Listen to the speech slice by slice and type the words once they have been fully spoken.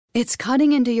It's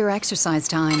cutting into your exercise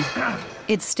time.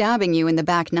 It's stabbing you in the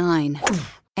back nine.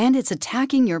 And it's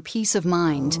attacking your peace of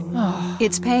mind.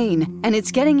 It's pain, and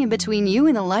it's getting in between you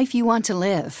and the life you want to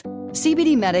live.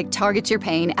 CBD Medic targets your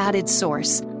pain at its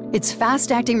source. It's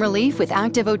fast-acting relief with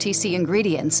active OTC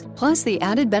ingredients, plus the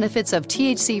added benefits of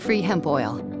THC-free hemp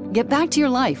oil. Get back to your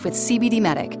life with CBD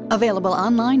Medic. Available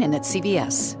online and at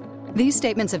CVS. These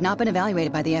statements have not been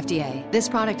evaluated by the FDA. This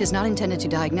product is not intended to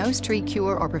diagnose, treat,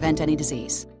 cure, or prevent any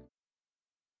disease.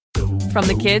 From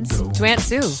the kids to Aunt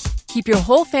Sue. Keep your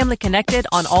whole family connected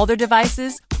on all their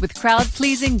devices with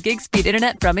crowd-pleasing gig-speed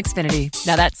internet from Xfinity.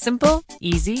 Now that's simple,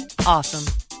 easy,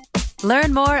 awesome.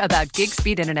 Learn more about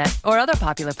gig-speed internet or other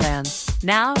popular plans,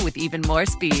 now with even more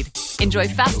speed. Enjoy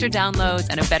faster downloads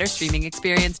and a better streaming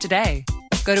experience today.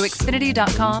 Go to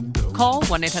Xfinity.com, call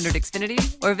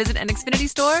 1-800-XFINITY, or visit an Xfinity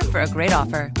store for a great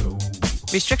offer.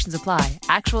 Restrictions apply.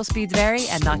 Actual speeds vary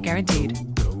and not guaranteed.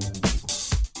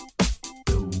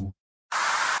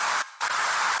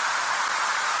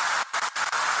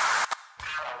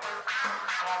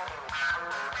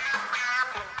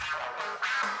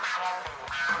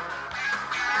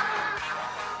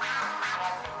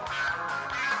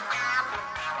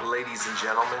 Ladies and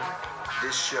gentlemen,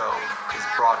 this show is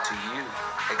brought to you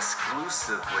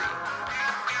exclusively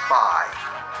by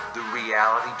the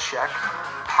Reality Check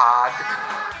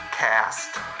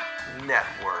Podcast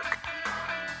Network.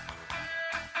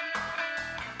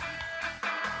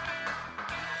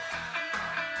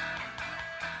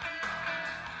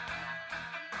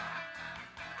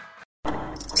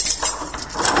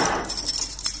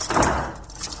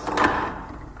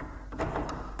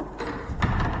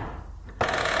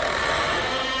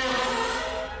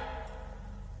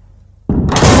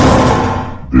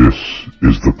 This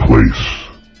is the place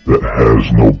that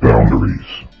has no boundaries,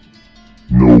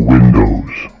 no windows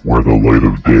where the light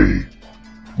of day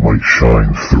might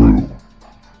shine through.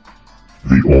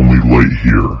 The only light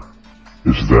here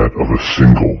is that of a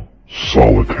single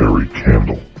solitary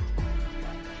candle,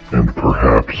 and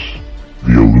perhaps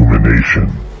the illumination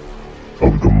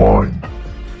of the mind.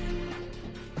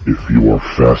 If you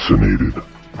are fascinated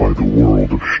by the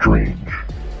world of strange,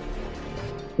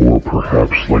 or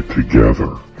perhaps like to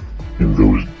gather in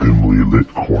those dimly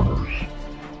lit corners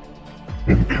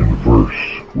and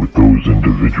converse with those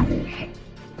individuals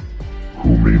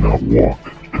who may not walk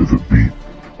to the beat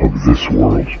of this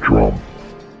world's drum,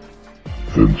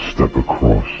 then step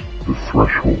across the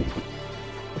threshold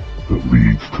that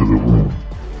leads to the room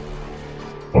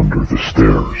under the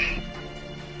stairs.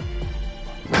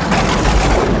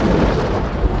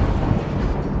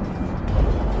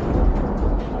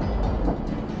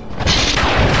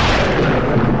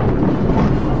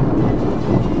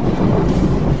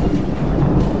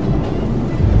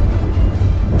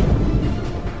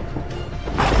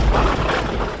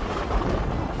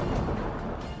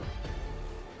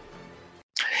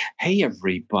 Hey,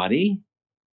 everybody.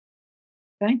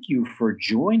 Thank you for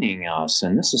joining us.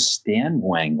 And this is Stan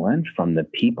Wangland from the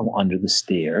People Under the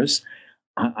Stairs.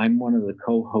 I'm one of the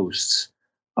co-hosts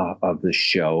of the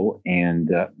show.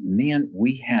 And man,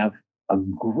 we have a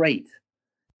great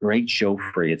show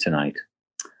for you tonight.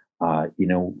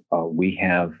 We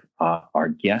have our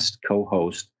guest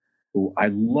co-host, who I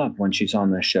love when she's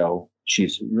on the show.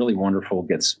 She's really wonderful,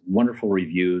 gets wonderful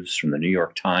reviews from the New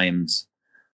York Times,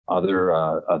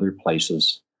 other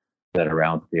places that are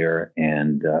out there,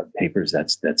 and papers.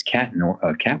 That's Kat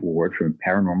Ward from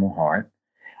Paranormal Heart.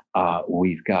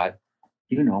 We've got,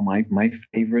 my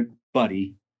favorite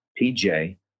buddy,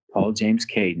 PJ, Paul James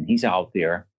Caden. He's out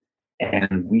there.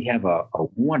 And we have a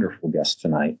wonderful guest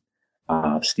tonight,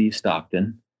 Steve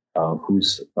Stockton,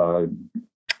 who's,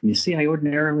 you see, I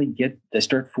ordinarily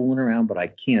start fooling around, but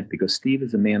I can't, because Steve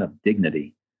is a man of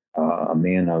dignity. A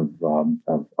man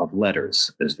of letters,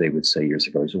 as they would say years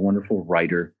ago. He's a wonderful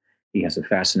writer. He has a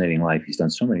fascinating life. He's done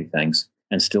so many things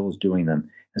and still is doing them.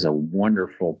 Has a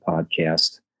wonderful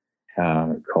podcast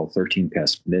called 13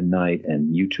 Past Midnight,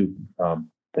 and YouTube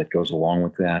that goes along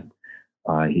with that.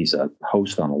 He's a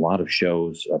host on a lot of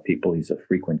shows. He's a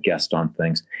frequent guest on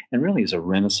things, and really is a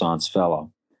Renaissance fellow.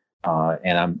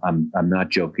 And I'm not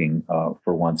joking.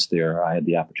 For once, there I had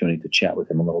the opportunity to chat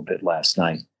with him a little bit last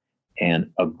night.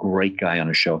 And a great guy on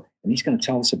a show. And he's going to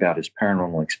tell us about his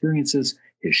paranormal experiences,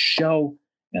 his show,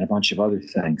 and a bunch of other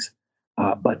things.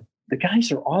 But the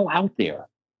guys are all out there.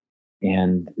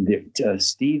 And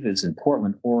Steve is in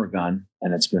Portland, Oregon,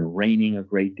 and it's been raining a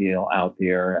great deal out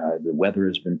there. The weather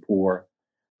has been poor.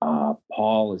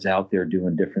 Paul is out there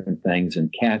doing different things.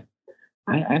 And Kat,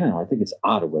 I don't know, I think it's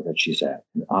Ottawa that she's at,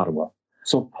 in Ottawa.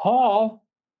 So Paul,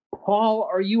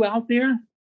 are you out there?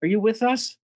 Are you with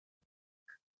us?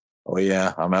 Oh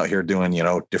yeah, I'm out here doing,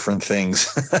 different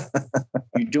things.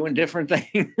 You're doing different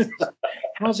things.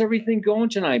 How's everything going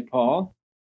tonight, Paul?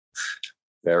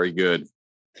 Very good.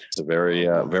 It's a very,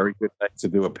 very good night to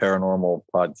do a paranormal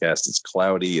podcast. It's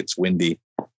cloudy. It's windy.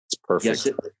 It's perfect.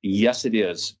 Yes, it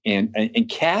is. And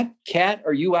Kat,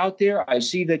 are you out there? I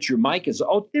see that your mic is.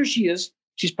 Oh, there she is.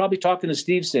 She's probably talking to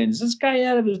Steve, saying, "Is this guy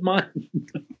out of his mind?"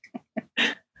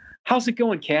 How's it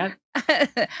going, Kat?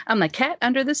 I'm the cat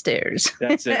under the stairs.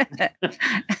 That's it.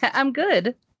 I'm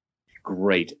good.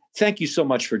 Great. Thank you so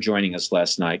much for joining us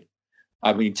tonight.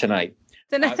 That's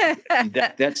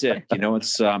it.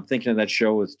 I'm thinking of that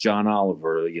show with John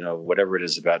Oliver, whatever it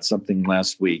is about something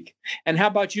last week. And how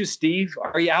about you, Steve?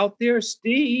 Are you out there,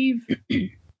 Steve?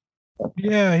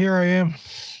 Yeah, here I am.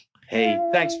 Hey,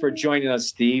 thanks for joining us,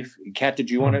 Steve. Kat, did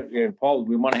you want to, Paul,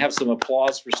 we want to have some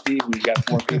applause for Steve. We've got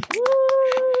more people.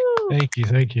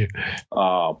 Thank you.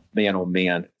 Oh,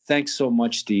 man. Thanks so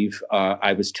much, Steve.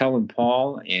 I was telling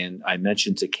Paul, and I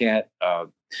mentioned to Kat,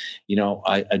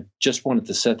 I just wanted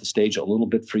to set the stage a little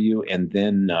bit for you. And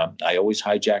then I always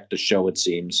hijack the show, it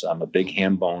seems. I'm a big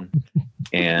ham bone.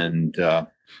 And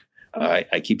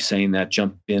I keep saying that,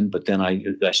 jump in, but then I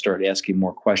start asking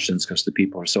more questions because the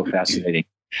people are so fascinating.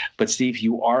 But Steve,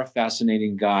 you are a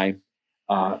fascinating guy.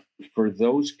 For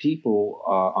those people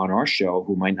on our show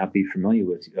who might not be familiar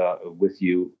with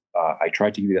you, I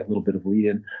tried to give you that little bit of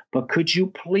lead-in. But could you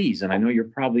please, and I know you're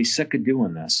probably sick of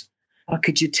doing this,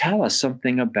 could you tell us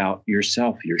something about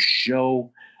yourself, your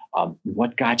show,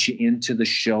 what got you into the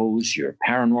shows, your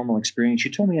paranormal experience?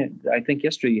 You told me, I think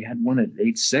yesterday you had one at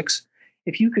age 6.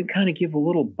 If you could kind of give a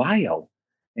little bio,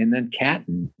 and then Kat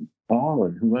and Paul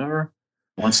and whoever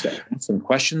wants to ask some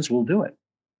questions, we'll do it.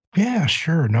 Yeah,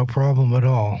 sure. No problem at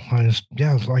all.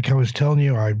 Like I was telling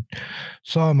you, I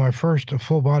saw my first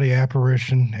full body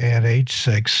apparition at age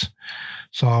 6.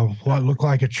 Saw what looked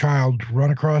like a child run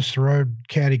across the road,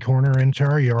 catty corner into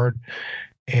our yard.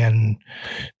 And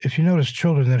if you notice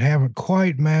children that haven't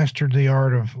quite mastered the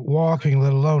art of walking,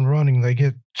 let alone running, they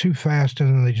get too fast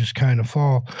and then they just kind of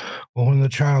fall. Well, when the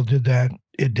child did that,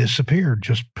 it disappeared,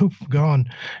 just poof, gone.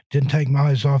 Didn't take my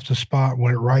eyes off the spot,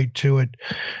 went right to it.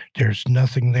 There's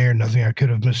nothing there, nothing I could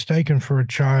have mistaken for a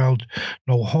child,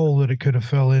 no hole that it could have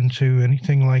fell into,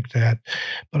 anything like that.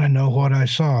 But I know what I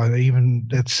saw, even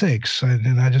at 6. And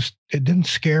it didn't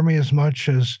scare me as much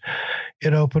as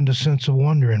it opened a sense of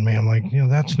wonder in me. I'm like,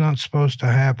 that's not supposed to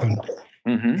happen.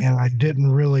 Mm-hmm. And I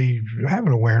didn't really have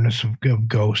an awareness of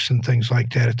ghosts and things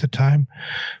like that at the time,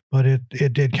 but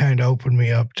it did kind of open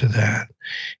me up to that.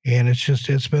 And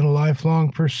it's been a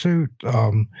lifelong pursuit.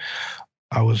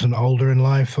 I was an older in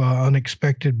life,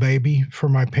 unexpected baby for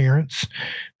my parents.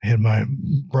 I had my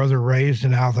brother raised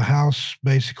and out of the house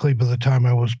basically by the time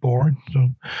I was born. So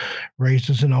raised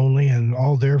as an only, and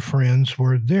all their friends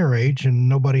were their age, and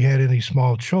nobody had any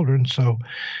small children. So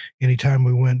anytime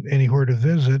we went anywhere to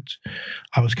visit,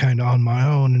 I was kind of on my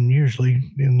own, and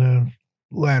usually in the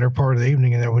latter part of the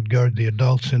evening, and I would guide the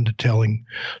adults into telling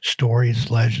stories,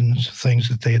 legends, things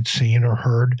that they had seen or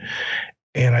heard.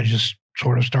 And I just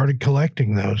sort of started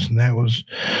collecting those. And that was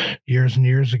years and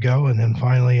years ago. And then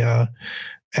finally, at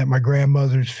my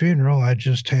grandmother's funeral, I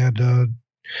just had an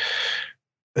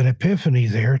epiphany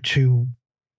there to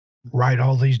write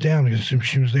all these down, because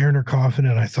she was there in her coffin.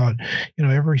 And I thought,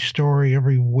 every story,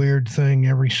 every weird thing,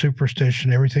 every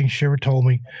superstition, everything she ever told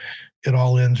me, it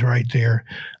all ends right there,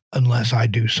 unless I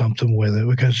do something with it,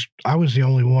 because I was the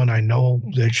only one I know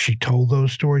that she told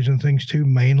those stories and things to.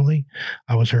 Mainly,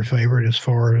 I was her favorite as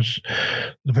far as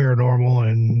the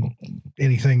paranormal and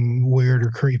anything weird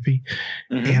or creepy.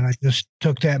 Mm-hmm. And I just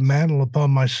took that mantle upon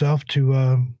myself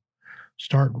to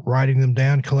start writing them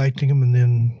down, collecting them. And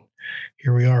then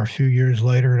here we are a few years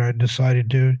later, and I decided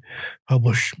to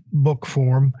publish book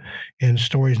form and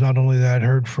stories not only that I'd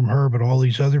heard from her, but all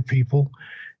these other people.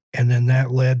 And then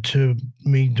that led to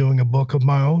me doing a book of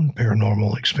my own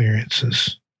paranormal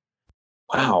experiences.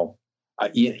 Wow.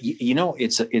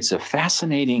 It's a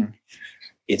fascinating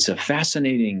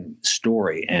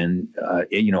story. And,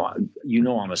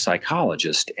 I'm a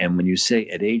psychologist. And when you say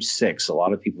at age 6, a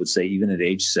lot of people would say even at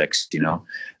age 6,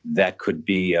 that could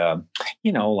be,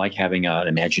 like having an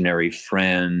imaginary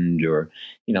friend or,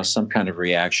 some kind of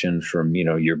reaction from,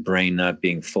 your brain not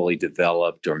being fully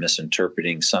developed or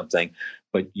misinterpreting something.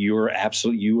 But you were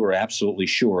absolutely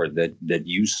sure that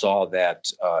you saw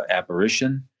that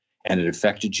apparition and it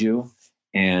affected you,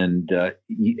 and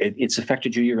it's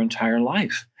affected you your entire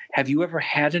life. Have you ever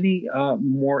had any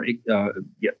more?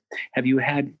 Have you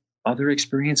had other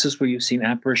experiences where you've seen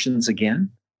apparitions again?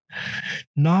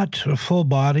 Not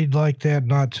full-bodied like that,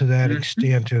 not to that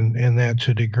extent, and that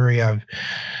to a degree. I've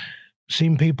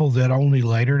seen people that only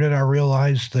later did I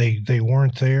realize they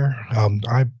weren't there.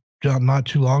 I not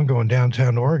too long ago in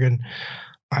downtown Oregon,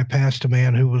 I passed a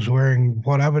man who was wearing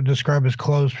what I would describe as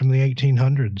clothes from the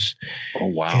 1800s. Oh,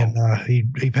 wow. And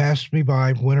he passed me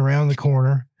by, went around the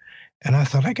corner, and I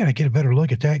thought, I got to get a better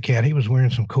look at that cat. He was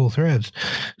wearing some cool threads.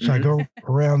 So I go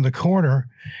around the corner,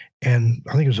 and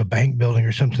I think it was a bank building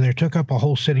or something there. Took up a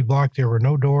whole city block. There were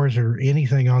no doors or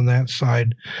anything on that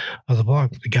side of the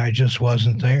block. The guy just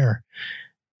wasn't there.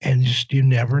 And just, you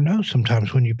never know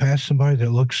sometimes when you pass somebody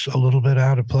that looks a little bit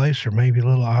out of place or maybe a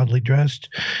little oddly dressed.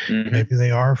 Maybe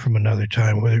they are from another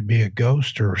time, whether it be a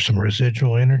ghost or some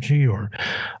residual energy or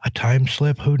a time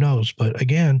slip, who knows? But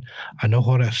again, I know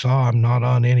what I saw. I'm not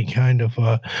on any kind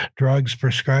of drugs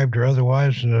prescribed or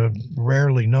otherwise,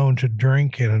 rarely known to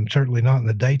drink, and certainly not in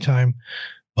the daytime,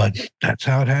 but that's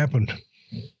how it happened.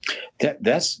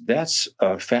 That's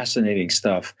fascinating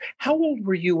stuff. How old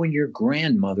were you when your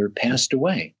grandmother passed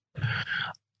away?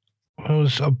 I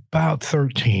was about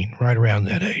 13, right around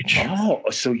that age. Oh,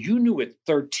 so you knew at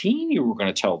 13 you were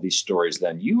going to tell these stories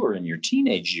then. You were in your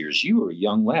teenage years. You were a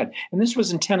young lad. And this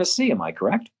was in Tennessee, am I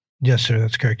correct? Yes, sir.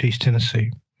 That's correct. East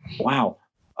Tennessee. Wow.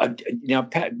 Now,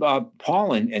 Pat,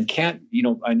 Paul and Kat,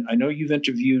 I know you've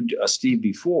interviewed Steve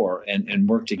before and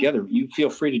worked together. You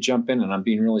feel free to jump in, and I'm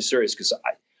being really serious because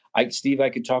Steve, I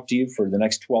could talk to you for the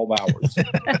next 12 hours.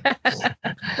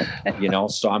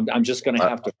 So I'm just going to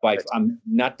have to fight. I'm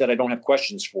not that I don't have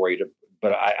questions for you,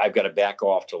 but I've got to back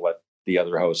off to let the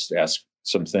other hosts ask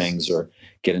some things or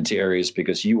get into areas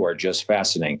because you are just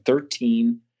fascinating.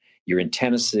 13, you're in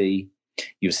Tennessee.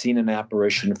 You've seen an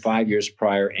apparition 5 years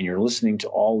prior, and you're listening to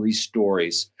all these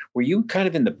stories. Were you kind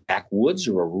of in the backwoods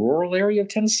or a rural area of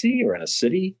Tennessee or in a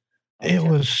city? It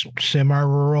was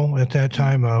semi-rural at that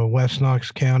time. West Knox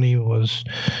County was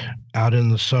out in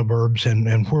the suburbs,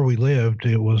 and where we lived,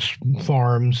 it was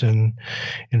farms. And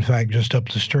in fact, just up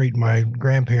the street, my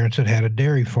grandparents had a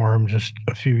dairy farm just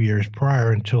a few years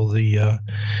prior until the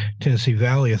Tennessee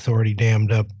Valley Authority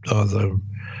dammed up the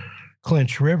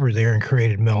Clinch River there and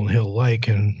created Melton Hill Lake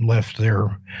and left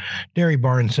their dairy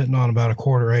barn sitting on about a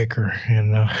quarter acre.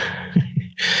 And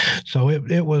so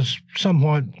it was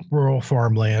somewhat rural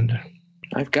farmland.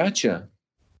 I've got you.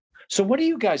 So what are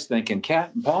you guys thinking,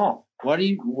 Kat and Paul? What do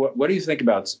you think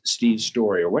about Steve's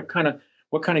story, or what kind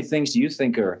of things do you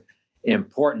think are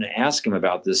important to ask him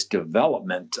about this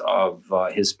development of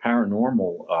his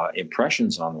paranormal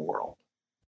impressions on the world?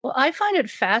 Well, I find it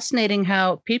fascinating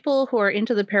how people who are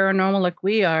into the paranormal like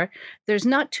we are, there's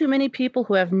not too many people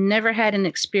who have never had an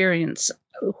experience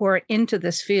who are into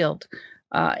this field.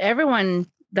 Everyone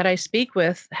that I speak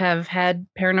with have had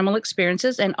paranormal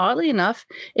experiences, and oddly enough,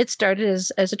 it started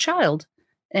as a child.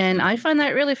 And I find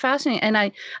that really fascinating. And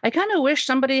I kind of wish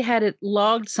somebody had it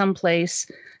logged someplace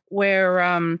where,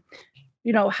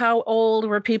 how old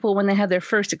were people when they had their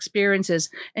first experiences,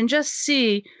 and just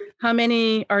see how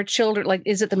many are children. Like,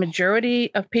 is it the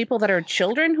majority of people that are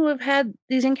children who have had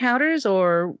these encounters,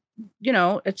 or,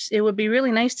 it would be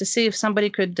really nice to see if somebody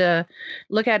could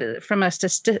look at it from a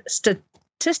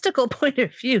statistical point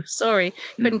of view. Sorry,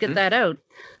 couldn't get that out.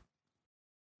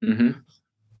 Mm-hmm.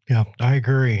 Yeah, I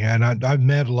agree. And I've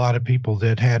met a lot of people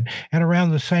that had, and around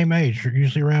the same age,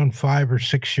 usually around 5 or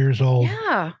 6 years old,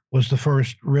 was the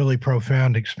first really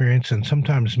profound experience. And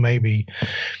sometimes maybe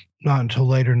not until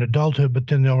later in adulthood, but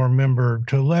then they'll remember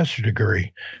to a lesser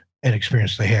degree an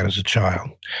experience they had as a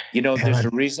child. There's a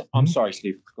reason. I'm sorry,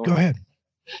 Steve. Go ahead.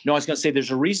 No, I was going to say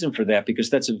there's a reason for that, because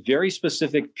that's a very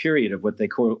specific period of what they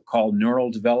call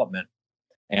neural development.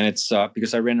 And it's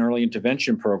because I ran early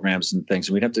intervention programs and things.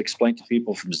 And we'd have to explain to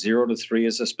people from 0 to 3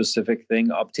 is a specific thing,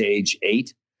 up to age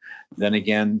 8. Then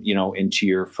again, into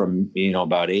your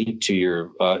about 8 to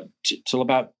your till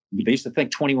about, they used to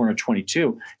think 21 or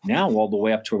 22. Now all the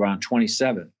way up to around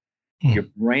 27. Your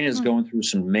brain is going through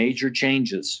some major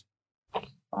changes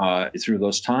through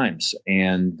those times.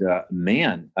 And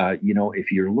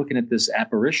if you're looking at this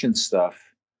apparition stuff,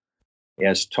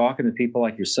 as talking to people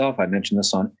like yourself, I mention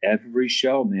this on every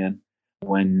show, man.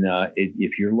 When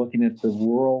if you're looking at the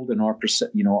world and our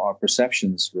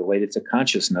perceptions related to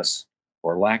consciousness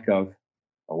or lack of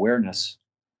awareness,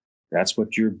 that's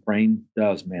what your brain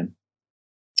does, man.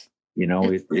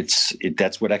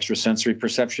 That's what extrasensory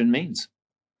perception means.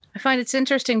 I find it's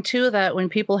interesting, too, that when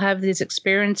people have these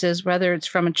experiences, whether it's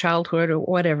from a childhood or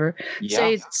whatever,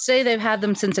 say they've had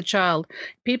them since a child,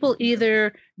 people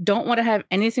either don't want to have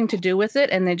anything to do with it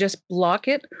and they just block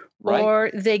it, right,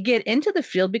 or they get into the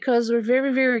field because they're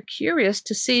very, very curious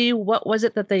to see what was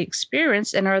it that they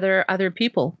experienced and are there other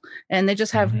people, and they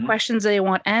just have questions they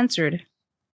want answered.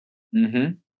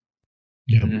 Mm-hmm.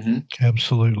 Yeah,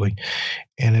 absolutely.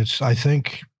 And I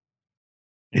think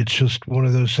it's just one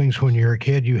of those things when you're a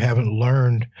kid, you haven't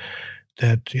learned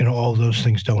that, all those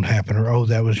things don't happen, or, oh,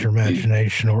 that was your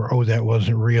imagination, or, oh, that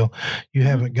wasn't real. You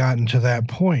haven't gotten to that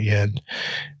point yet.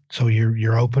 So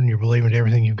you're open, you're believing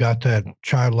everything. You've got that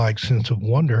childlike sense of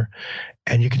wonder,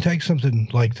 and you can take something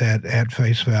like that at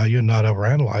face value and not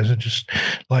overanalyze it. Just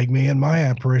like me and my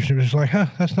apparition, it was like,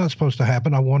 that's not supposed to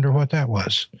happen. I wonder what that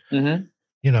was.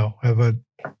 But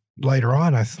later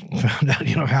on, I found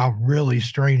out, how really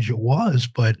strange it was,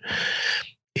 but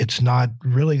it's not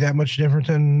really that much different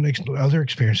than other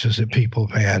experiences that people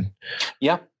have had.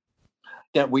 Yeah.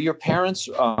 Yeah, were your parents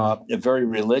very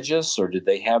religious, or did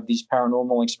they have these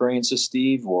paranormal experiences,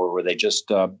 Steve, or were they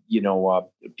just,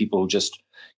 people who just,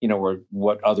 were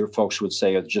what other folks would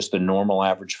say are just the normal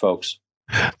average folks?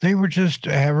 They were just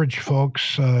average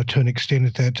folks to an extent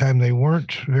at that time. They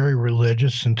weren't very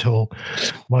religious until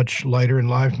much later in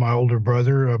life. My older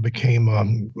brother became a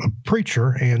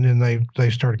preacher, and then they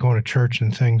started going to church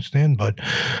and things then, but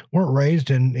weren't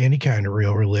raised in any kind of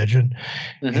real religion.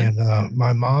 And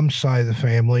my mom's side of the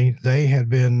family, they had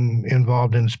been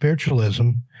involved in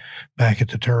spiritualism back at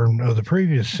the turn of the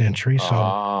previous century.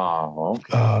 So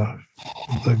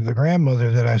the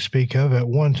grandmother that I speak of, at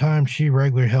one time, she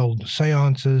regularly held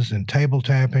seances and table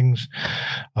tappings.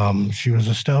 She was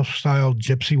a stealth-style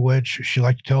gypsy witch. She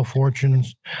liked to tell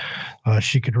fortunes.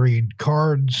 She could read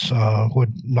cards,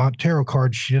 not tarot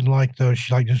cards. She didn't like those.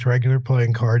 She liked just regular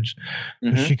playing cards.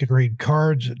 She could read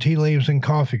cards, tea leaves, and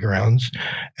coffee grounds,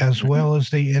 as well as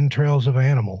the entrails of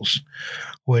animals,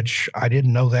 which I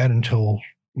didn't know that until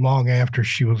long after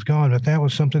she was gone, but that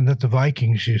was something that the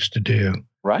Vikings used to do.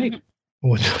 Right.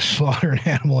 Would slaughter an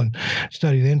animal and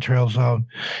study the entrails.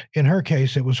 In her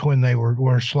case, it was when they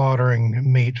were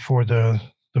slaughtering meat for the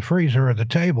freezer or the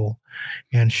table,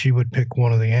 and she would pick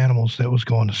one of the animals that was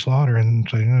going to slaughter and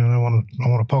say, I want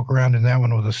to poke around in that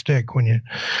one with a stick when you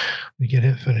get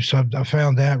it finished. So I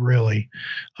found that really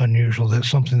unusual, that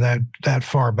something that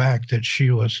far back that she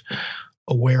was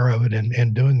aware of it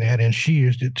and doing that, and she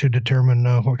used it to determine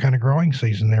what kind of growing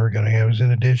season they were going to have. It was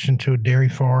in addition to a dairy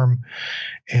farm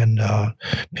and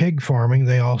pig farming,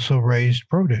 they also raised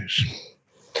produce.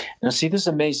 Now, see, this is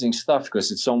amazing stuff, because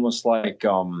it's almost like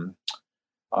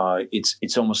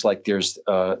it's almost like there's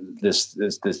this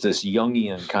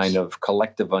Jungian kind of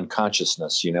collective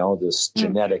unconsciousness, this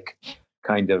genetic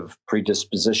kind of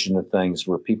predisposition of things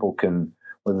where people can,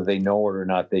 whether they know it or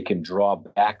not, they can draw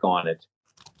back on it.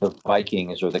 The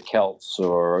Vikings or the Celts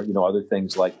or, other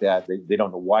things like that. They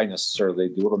don't know why necessarily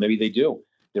they do it, or maybe they do.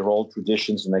 They're old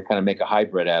traditions and they kind of make a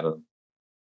hybrid out of them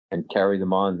and carry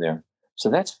them on there.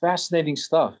 So that's fascinating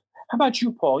stuff. How about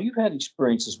you, Paul? You've had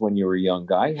experiences when you were a young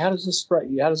guy. How does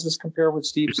this compare with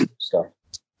Steve's stuff?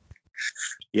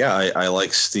 Yeah, I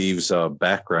like Steve's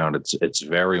background. It's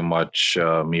very much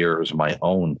mirrors my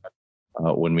own.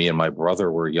 When me and my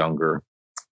brother were younger,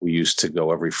 we used to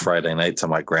go every Friday night to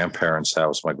my grandparents'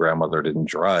 house. My grandmother didn't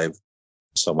drive,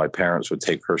 so my parents would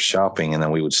take her shopping, and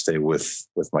then we would stay with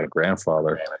my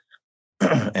grandfather.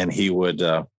 And he would,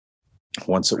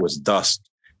 once it was dusk,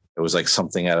 it was like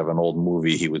something out of an old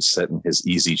movie. He would sit in his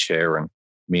easy chair, and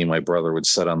me and my brother would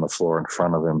sit on the floor in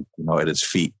front of him, at his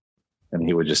feet. And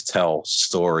he would just tell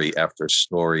story after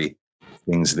story,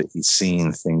 things that he'd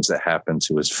seen, things that happened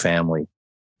to his family.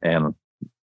 And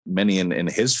many in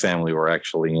his family were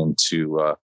actually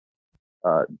into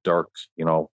dark,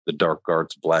 the dark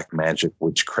arts, black magic,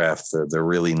 witchcraft, the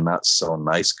really not so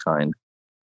nice kind.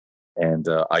 And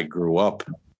I grew up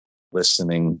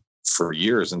listening for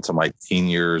years into my teen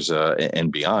years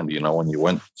and beyond. When you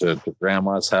went to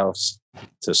grandma's house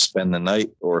to spend the night,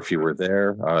 or if you were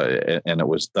there and it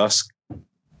was dusk,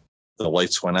 the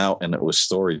lights went out and it was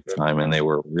story time, and they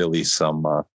were really some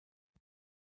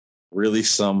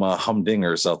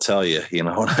humdingers, I'll tell you. And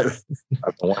I've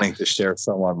been wanting to share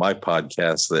some on my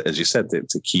podcast, that, as you said,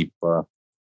 to keep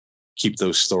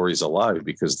those stories alive,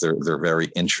 because they're very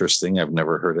interesting. I've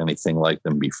never heard anything like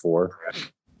them before,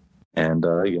 and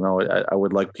I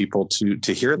would like people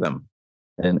to hear them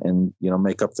and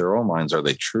make up their own minds. Are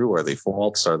they true? Are they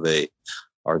false? Are they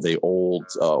old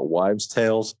wives'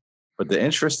 tales? But the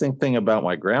interesting thing about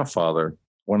my grandfather,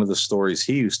 one of the stories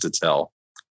he used to tell,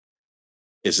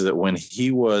 is that when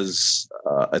he was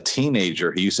a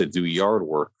teenager, he used to do yard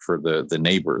work for the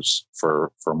neighbors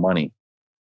for money.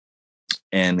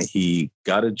 And he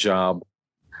got a job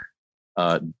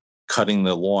cutting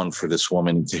the lawn for this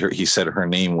woman. He said her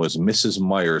name was Mrs.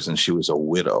 Myers, and she was a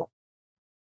widow.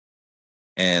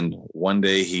 And one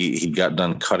day he got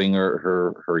done cutting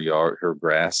her yard, her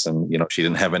grass, and she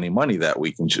didn't have any money that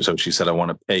week. And so she said, "I want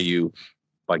to pay you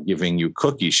by giving you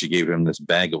cookies. She gave him this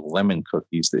bag of lemon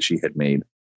cookies that she had made.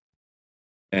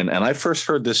 And I first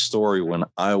heard this story when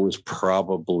I was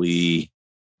probably,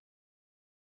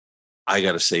 I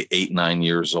got to say, 8, 9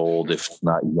 years old, if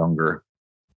not younger.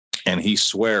 And he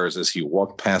swears as he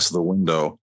walked past the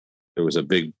window, there was a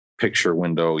big picture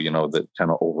window, that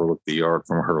kind of overlooked the yard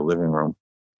from her living room.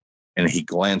 And he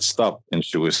glanced up and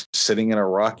she was sitting in a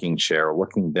rocking chair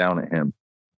looking down at him.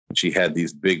 She had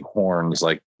these big horns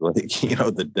like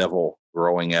the devil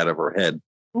growing out of her head.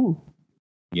 Ooh.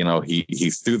 He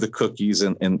threw the cookies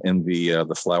in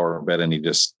the flower bed and he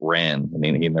just ran. I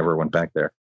mean, he never went back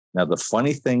there. Now, the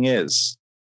funny thing is,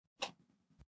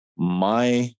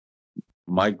 my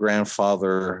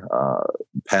grandfather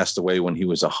passed away when he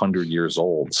was 100 years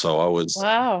old. So I was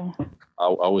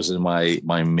I was in my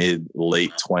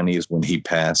late 20s when he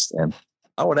passed, and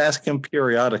I would ask him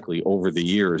periodically over the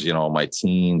years, my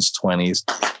teens, 20s,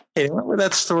 hey, remember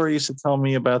that story you used to tell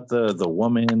me about the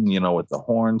woman, with the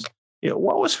horns?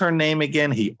 What was her name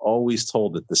again? He always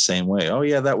told it the same way. Oh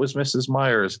yeah, that was Mrs.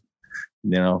 Myers.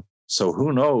 So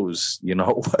who knows?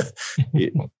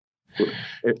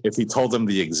 If he told them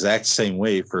the exact same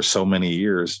way for so many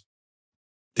years,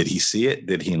 did he see it?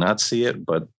 Did he not see it?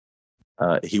 But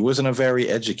he wasn't a very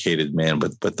educated man,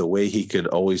 but the way he could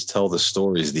always tell the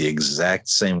stories the exact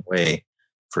same way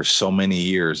for so many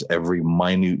years, every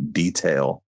minute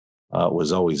detail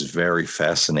was always very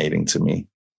fascinating to me.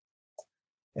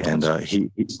 And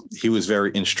he was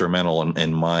very instrumental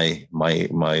in my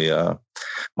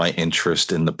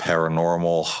interest in the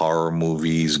paranormal, horror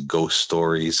movies, ghost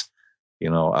stories.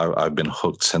 I've been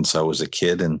hooked since I was a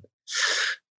kid, and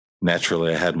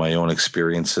naturally I had my own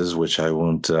experiences, which I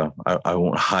won't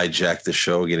hijack the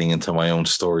show getting into my own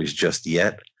stories just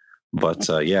yet. But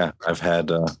yeah, I've had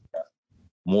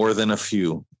more than a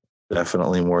few,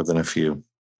 definitely more than a few.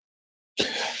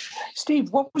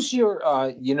 Steve, what was your,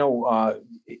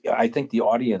 I think the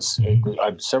audience,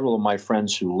 several of my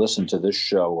friends who listen to this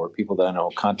show or people that I know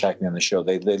contact me on the show,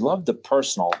 they love the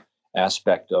personal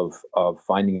aspect of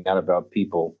finding out about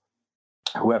people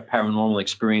who have paranormal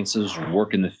experiences,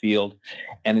 work in the field.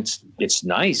 And it's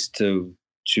nice to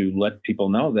let people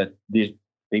know that these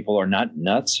people are not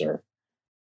nuts or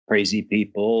crazy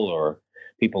people or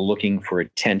people looking for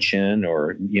attention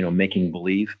or, making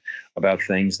believe about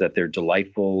things, that they're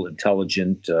delightful,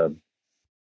 intelligent,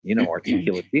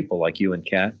 articulate people like you and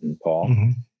Kat and Paul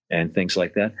and things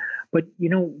like that. But,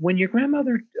 when your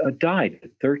grandmother died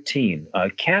at 13,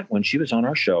 Kat, when she was on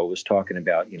our show, was talking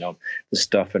about, the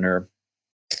stuff in her,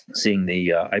 seeing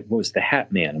what was the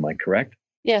Hat Man? Am I correct?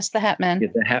 Yes, the Hat Man. Yeah,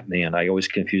 the Hat Man. I always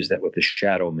confuse that with the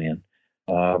Shadow Man.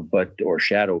 Or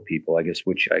shadow people, I guess,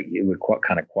 which it would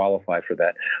kind of qualify for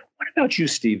that. What about you,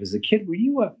 Steve? As a kid, were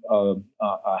you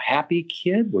a happy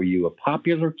kid? Were you a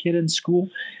popular kid in school?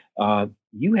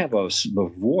 You have a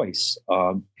voice,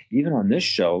 even on this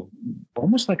show,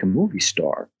 almost like a movie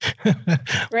star.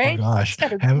 Right? Oh, gosh,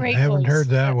 haven't heard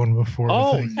that one before.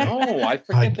 Oh, no, I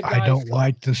forget the guy. I don't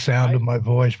like the sound of my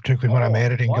voice, particularly when I'm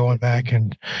editing, going back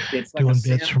and doing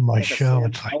bits from my show.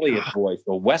 It's like Elliott voice,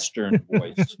 a Western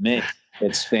voice. Man,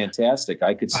 it's fantastic.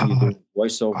 I could see you doing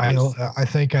voiceover. I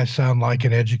think I sound like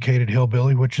an educated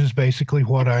hillbilly, which is basically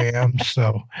what I am.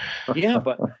 So, yeah,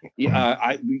 but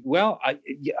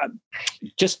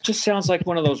just sounds like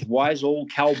one of those wise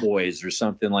old cowboys or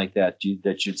something like that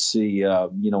that you'd see,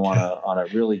 on a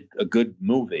really a good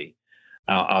movie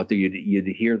out there. You'd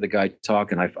hear the guy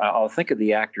talk, and I'll think of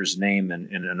the actor's name, and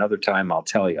another time I'll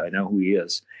tell you. I know who he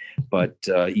is, but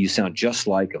you sound just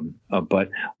like him. But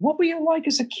what were you like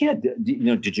as a kid?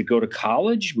 Did you go to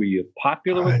college? Were you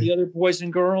popular with the other boys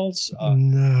and girls?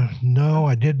 No,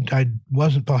 I didn't. I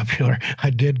wasn't popular. I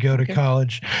did go to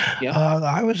college. Yeah.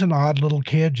 I was an odd little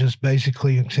kid, just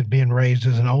basically being raised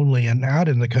as an only, and out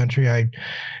in the country, I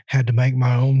had to make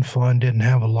my own fun. Didn't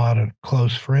have a lot of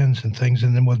close friends and things,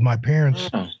 and then with my parents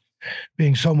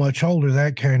being so much older,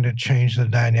 that kind of changed the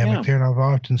dynamic there. And I've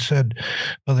often said,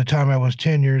 by the time I was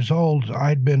 10 years old,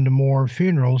 I'd been to more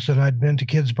funerals than I'd been to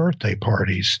kids' birthday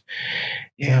parties.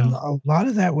 Yeah. And a lot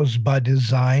of that was by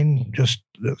design, just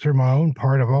through my own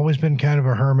part. I've always been kind of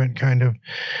a hermit, kind of.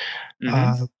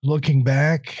 Looking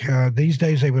back, these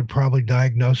days they would probably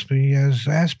diagnose me as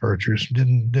Asperger's.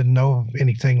 Didn't know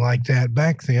anything like that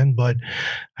back then, but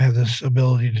I have this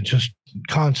ability to just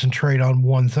concentrate on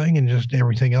one thing and just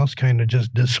everything else kind of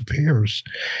just disappears.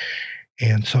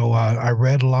 And so I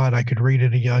read a lot. I could read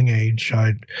at a young age.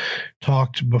 I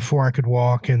talked before I could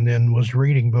walk, and then was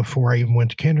reading before I even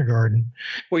went to kindergarten.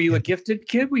 Were you a gifted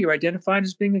kid? Were you identified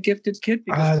as being a gifted kid?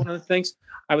 Because one of the things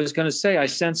I was going to say, I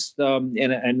sensed,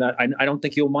 and I don't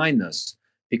think you'll mind this,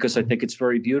 because I think it's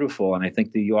very beautiful, and I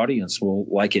think the audience will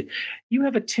like it. You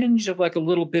have a tinge of like a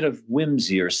little bit of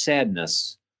whimsy or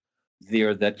sadness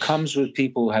there that comes with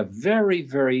people who have very,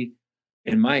 very,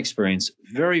 in my experience,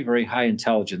 very, very high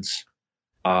intelligence,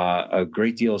 a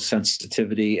great deal of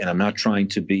sensitivity, and I'm not trying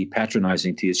to be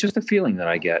patronizing to you. It's just a feeling that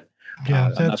I get.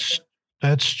 Yeah,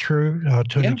 that's true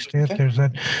to an extent. Okay. There's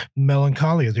that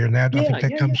melancholia there, and that I think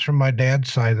that comes from my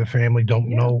dad's side of the family. Don't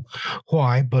know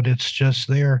why, but it's just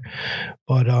there.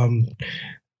 But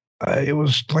it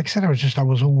was, like I said, I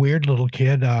was a weird little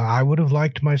kid. I would have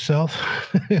liked myself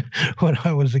when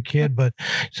I was a kid, but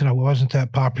I wasn't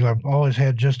that popular. I've always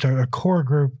had just a core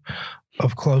group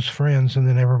of close friends, and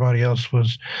then everybody else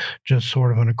was just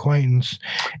sort of an acquaintance.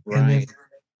 Right. And then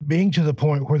being to the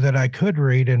point where that I could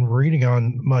read, and reading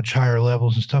on much higher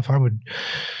levels and stuff, I would,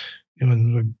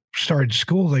 when we started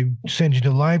school, they send you to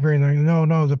the library and they're like,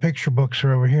 no, the picture books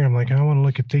are over here. I'm like, I want to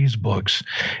look at these books.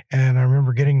 And I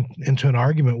remember getting into an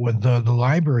argument with the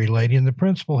library lady, and the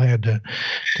principal had to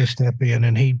step in,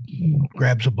 and he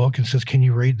grabs a book and says, can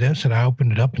you read this? And I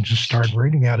opened it up and just started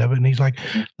reading out of it. And he's like,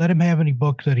 let him have any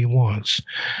book that he wants.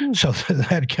 So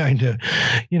that kind of,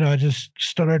 I just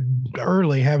started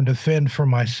early having to fend for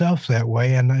myself that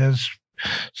way. And as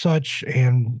such,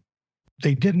 and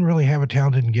they didn't really have a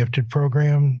talented and gifted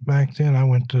program back then.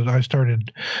 I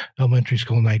started elementary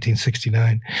school in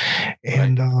 1969.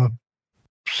 And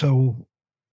so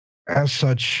as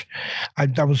such, I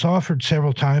was offered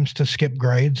several times to skip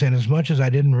grades. And as much as I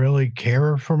didn't really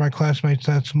care for my classmates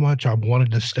that so much, I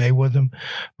wanted to stay with them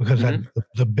because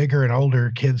the bigger and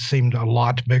older kids seemed a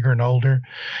lot bigger and older.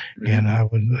 And I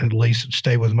would at least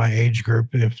stay with my age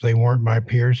group if they weren't my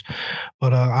peers.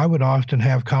 But I would often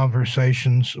have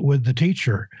conversations with the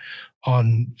teacher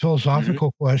on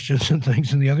philosophical questions and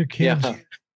things. And the other kids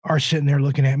are sitting there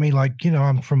looking at me like,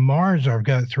 I'm from Mars, or I've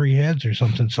got 3 heads or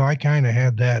something. So I kind of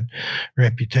had that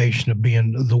reputation of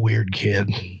being the weird kid.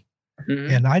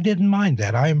 And I didn't mind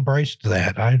that. I embraced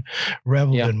that. I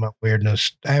reveled in my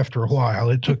weirdness after a while.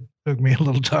 It took me a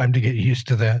little time to get used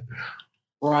to that.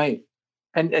 Right.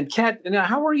 And Kat, now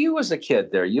how were you as a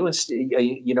kid there? You and Steve,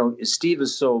 Steve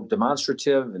is so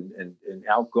demonstrative and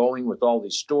outgoing with all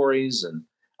these stories, and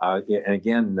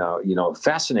again,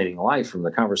 fascinating life from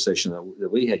the conversation that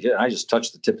we had. I just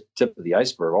touched the tip of the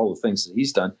iceberg, all the things that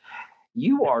he's done.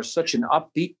 You are such an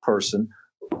upbeat person.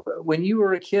 When you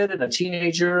were a kid and a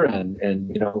teenager and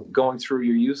going through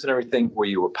your youth and everything, were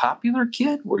you a popular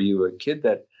kid? Were you a kid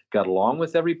that got along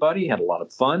with everybody, had a lot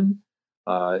of fun,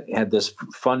 had this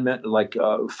fun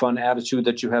attitude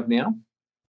that you have now?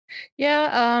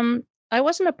 Yeah, I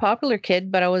wasn't a popular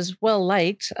kid, but I was well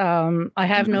liked. I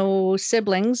have no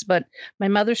siblings, but my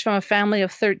mother's from a family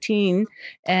of 13,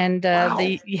 and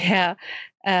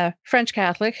French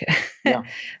Catholic. Yeah.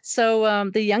 So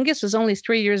the youngest was only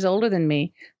 3 years older than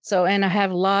me. So, and I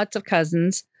have lots of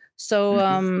cousins. So,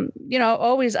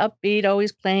 always upbeat,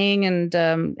 always playing, and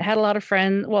had a lot of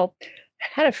friends. Well,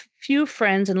 had a few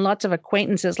friends and lots of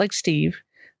acquaintances like Steve.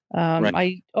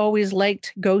 I always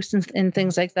liked ghosts and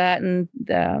things like that. And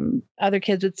other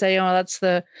kids would say, oh, that's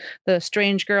the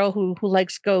strange girl who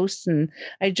likes ghosts. And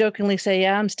I jokingly say,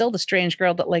 yeah, I'm still the strange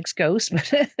girl that likes ghosts.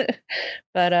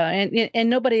 But and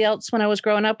nobody else when I was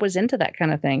growing up was into that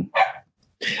kind of thing.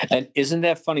 And isn't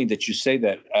that funny that you say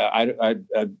that?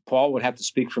 Paul would have to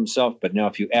speak for himself. But now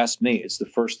if you ask me, it's the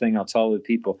first thing I'll tell the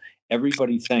people.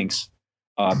 Everybody thinks,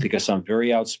 because I'm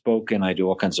very outspoken, I do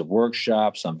all kinds of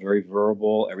workshops, I'm very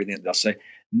verbal, everything. They'll say,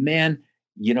 man,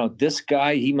 this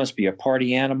guy, he must be a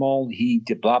party animal. He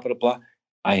did blah, blah, blah.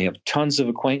 I have tons of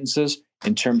acquaintances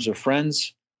in terms of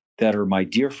friends that are my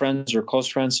dear friends or close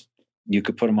friends. You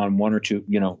could put them on one or two,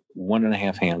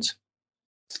 1.5 hands.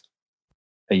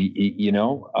 And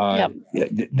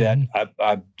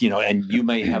you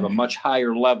may have a much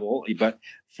higher level, but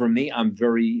for me, I'm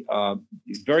very,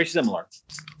 very similar.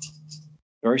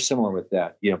 Very similar with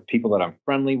that. People that I'm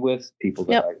friendly with, people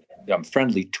that I'm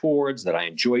friendly towards, that I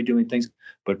enjoy doing things,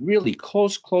 but really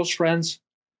close friends,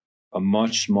 a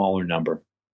much smaller number.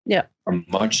 Yeah. A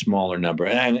much smaller number.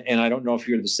 And I don't know if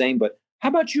you're the same, but how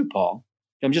about you, Paul?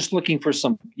 I'm just looking for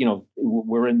some,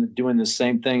 we're doing the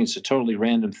same thing. It's a totally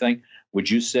random thing. Would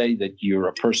you say that you're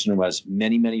a person who has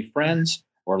many, many friends,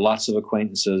 or lots of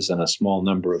acquaintances and a small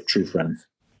number of true friends?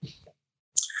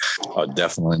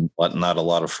 Definitely not a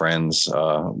lot of friends.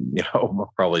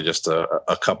 Probably just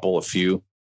a couple, a few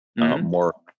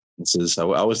more acquaintances. I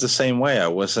was the same way. I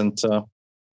wasn't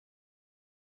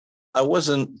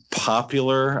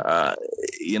popular.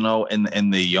 In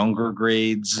the younger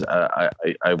grades, I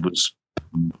was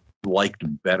liked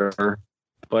better.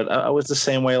 But I was the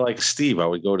same way like Steve. I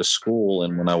would go to school,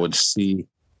 and when I would see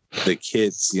the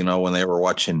kids, when they were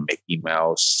watching Mickey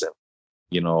Mouse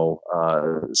and,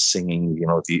 singing,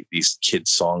 these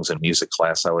kids songs in music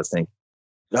class, I would think,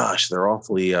 gosh, they're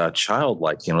awfully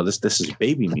childlike. This is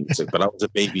baby music, but I was a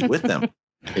baby with them,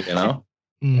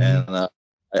 Mm-hmm. And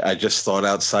I just thought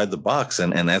outside the box,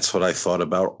 and that's what I thought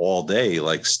about all day.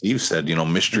 Like Steve said,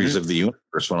 mysteries of the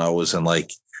universe when I was in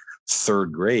like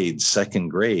third grade, second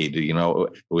grade, it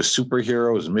was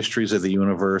superheroes, mysteries of the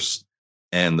universe,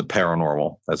 and the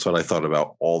paranormal. That's what I thought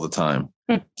about all the time.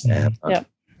 And,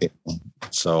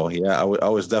 so, I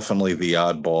was definitely the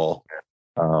oddball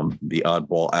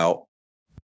out.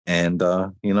 And,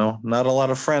 not a lot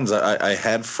of friends. I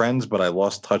had friends, but I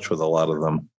lost touch with a lot of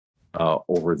them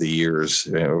over the years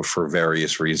for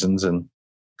various reasons. And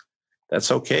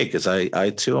that's okay, because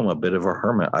I too am a bit of a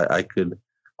hermit. I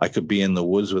could be in the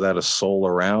woods without a soul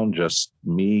around, just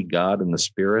me, God, and the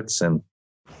spirits. And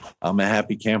I'm a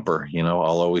happy camper. I'll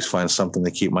always find something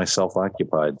to keep myself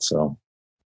occupied. So.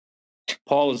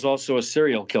 Paul is also a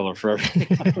serial killer for everything.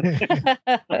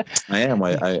 I am.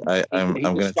 I'm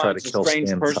going to try to kill a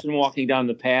strange person walking down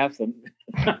the path, and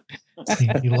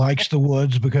he likes the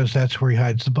woods because that's where he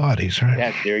hides the bodies, right?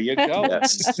 Yeah, there you go.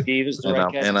 Yes. And Steve is the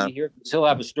right guy to hear. He'll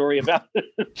have a story about it.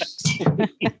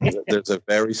 There's a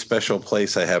very special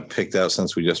place I have picked out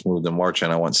since we just moved in March,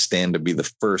 and I want Stan to be the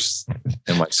first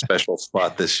in my special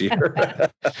spot this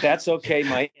year. That's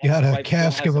okay. You got a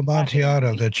cask of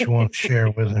Amontillado that you want to share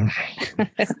with him.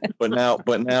 But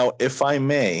now, if I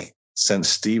may, since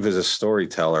Steve is a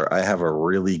storyteller, I have a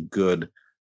really good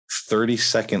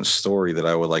 30-second story that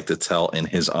I would like to tell in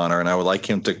his honor, and I would like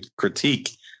him to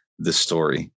critique the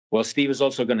story. Well, Steve is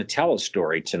also going to tell a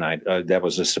story tonight. That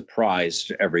was a surprise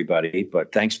to everybody,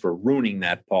 but thanks for ruining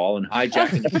that, Paul, and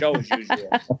hijacking the show as usual.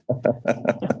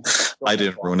 I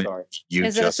didn't ruin it.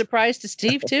 Is it a surprise to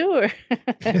Steve too? Or?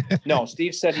 No,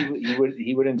 Steve said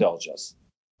he would indulge us.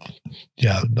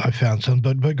 Yeah, I found some,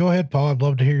 but go ahead, Paul. I'd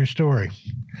love to hear your story.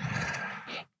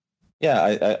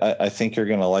 Yeah, I think you're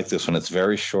going to like this one. It's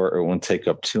very short. It won't take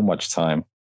up too much time.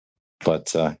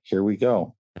 But here we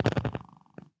go.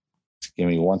 Give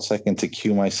me 1 second to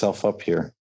cue myself up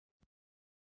here.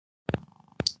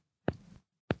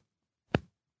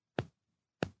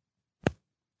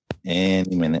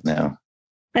 Any minute now.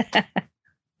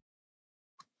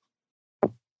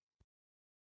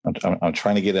 I'm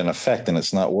trying to get an effect, and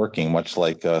it's not working, much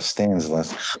like Stan's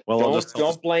list. Well,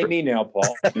 don't blame me now,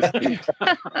 Paul.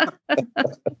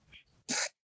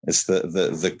 It's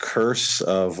the curse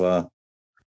of.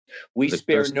 We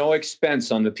spare no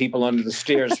expense on the people under the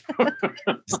stairs.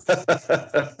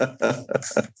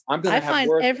 I'm going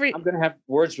to have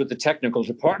words with the technical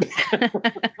department.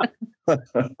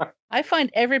 I find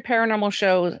every paranormal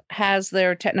show has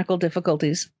their technical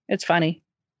difficulties. It's funny.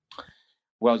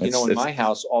 Well, in my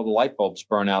house, all the light bulbs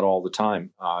burn out all the time,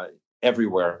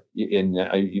 everywhere.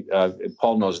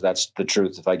 Paul knows that's the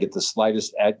truth. If I get the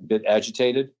slightest bit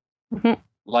agitated,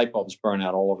 light bulbs burn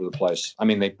out all over the place. I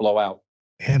mean, they blow out.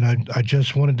 And I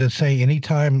just wanted to say,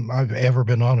 anytime I've ever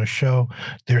been on a show,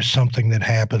 there's something that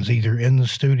happens either in the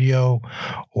studio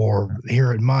or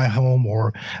here at my home,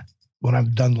 or when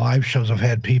I've done live shows, I've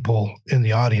had people in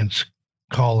the audience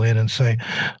call in and say,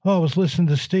 "Oh, I was listening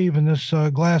to Steve, and this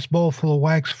glass bowl full of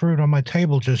wax fruit on my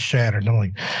table just shattered." And I'm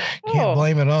like, can't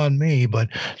blame it on me, but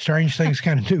strange things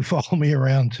kind of do follow me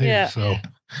around too. Yeah. So,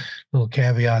 little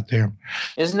caveat there.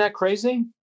 Isn't that crazy?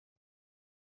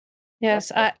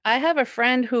 Yes, I have a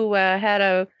friend who had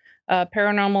a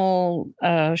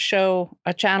paranormal show,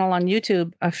 a channel on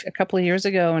YouTube a couple of years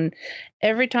ago, and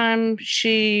every time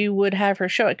she would have her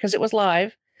show, because it was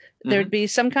live, there'd be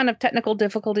some kind of technical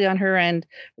difficulty on her end.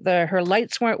 Her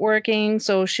lights weren't working,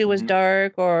 so she was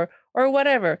dark or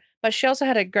whatever. But she also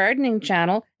had a gardening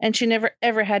channel, and she never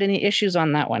ever had any issues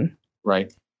on that one.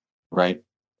 Right.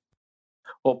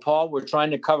 Well, Paul, we're trying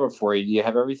to cover for you. Do you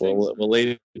have everything? Well,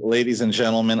 ladies and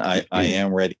gentlemen, I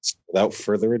am ready. Without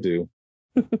further ado,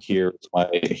 here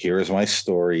is my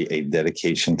story, a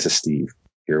dedication to Steve.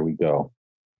 Here we go.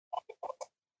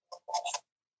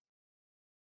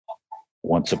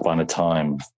 Once upon a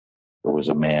time, there was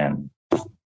a man,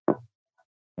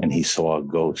 and he saw a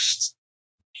ghost,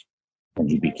 and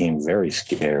he became very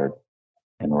scared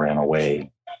and ran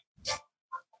away.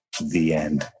 The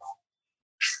end.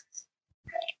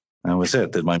 That was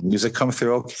it. Did my music come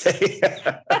through okay?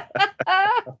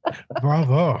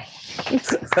 Bravo.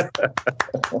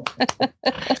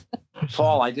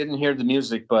 Paul, I didn't hear the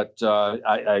music, but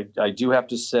I do have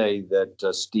to say that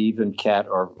Steve and Kat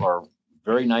are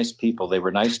very nice people. They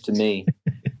were nice to me.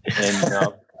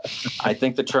 And I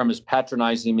think the term is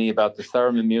patronizing me about the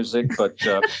theremin music, but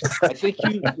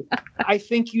I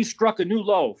think you struck a new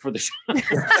low for the show.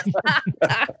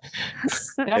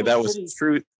 That was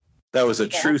true. That was a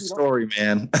true story,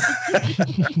 man.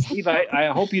 Steve,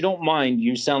 I hope you don't mind.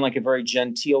 You sound like a very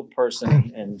genteel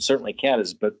person, and certainly Kat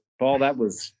is, but Paul, that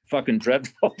was fucking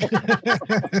dreadful.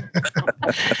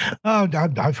 Oh,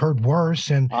 I've heard worse,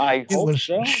 and it was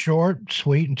short,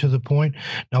 sweet, and to the point.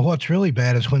 Now, what's really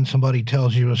bad is when somebody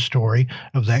tells you a story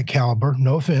of that caliber.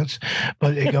 No offense,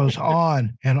 but it goes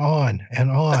on and on and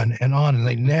on and on, and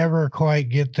they never quite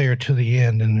get there to the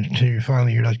end. And until you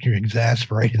finally you're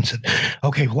exasperated and said,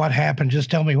 "Okay, what happened?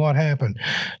 Just tell me what happened."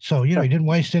 So you didn't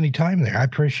waste any time there. I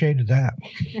appreciated that.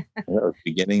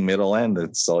 Beginning, middle, end.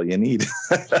 That's all you need.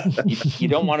 You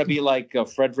don't want to be like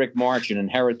Frederick March and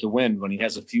Inherit the Wind when he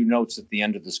has a few notes at the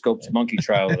end of the Scopes Monkey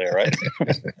Trial there, right?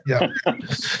 Yeah.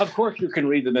 Of course you can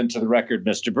read them into the record,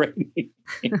 Mr. Brady.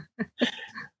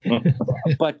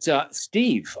 But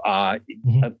Steve,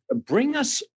 bring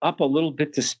us up a little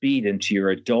bit to speed into your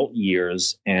adult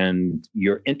years and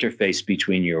your interface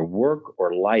between your work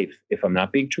or life, if I'm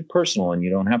not being too personal and you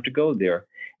don't have to go there,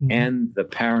 and the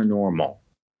paranormal.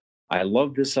 I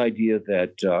love this idea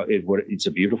that it's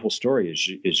a beautiful story.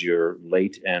 Is your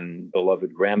late and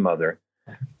beloved grandmother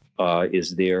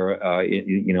is there,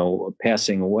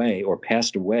 passing away or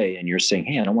passed away, and you're saying,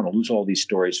 "Hey, I don't want to lose all these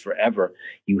stories forever."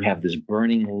 You have this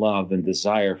burning love and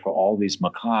desire for all these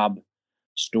macabre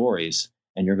stories,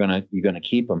 and you're gonna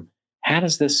keep them. How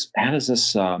does this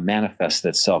manifest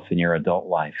itself in your adult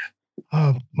life?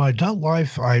 My adult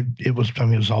life, it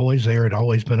was always there. It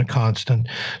always been a constant,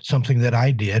 something that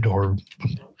I did or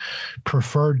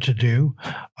preferred to do.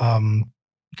 Like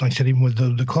I said, even with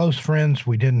the close friends,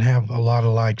 we didn't have a lot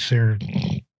of likes there.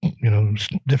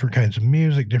 Different kinds of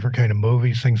music, different kind of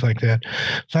movies, things like that.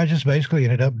 So I just basically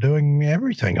ended up doing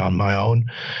everything on my own,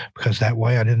 because that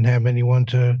way I didn't have anyone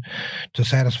to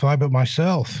satisfy but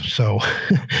myself. So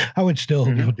I would still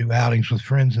do outings with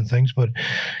friends and things, but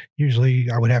usually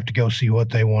I would have to go see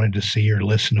what they wanted to see or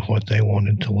listen to what they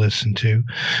wanted to listen to.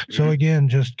 So again,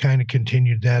 just kind of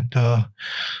continued that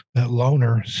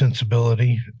loner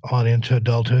sensibility on into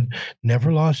adulthood.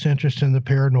 Never lost interest in the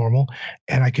paranormal,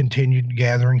 and I continued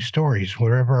gathering stories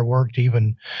wherever I worked.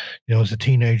 Even as a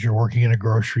teenager working in a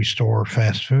grocery store,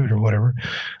 fast food or whatever,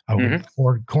 I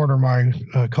would corner my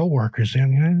coworkers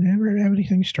and ever have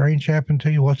anything strange happen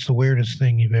to you? What's the weirdest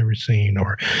thing you've ever seen,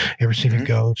 or ever seen a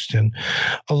ghost? And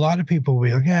a lot of people will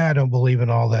be like, I don't believe in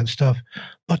all that stuff,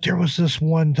 but there was this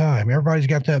one time. Everybody's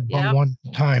got that one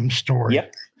time story.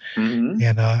 Yep.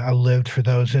 And I lived for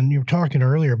those. And you were talking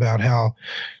earlier about how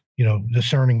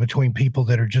discerning between people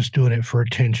that are just doing it for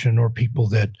attention or people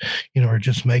that, are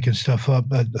just making stuff up.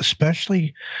 But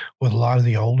especially with a lot of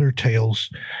the older tales,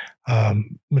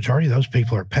 majority of those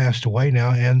people are passed away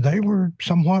now, and they were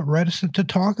somewhat reticent to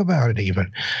talk about it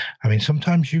even. I mean,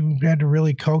 sometimes you had to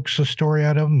really coax a story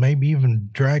out of them, maybe even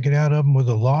drag it out of them with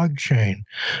a log chain.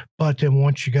 But then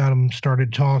once you got them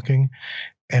started talking,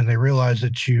 and they realized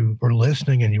that you were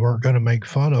listening and you weren't going to make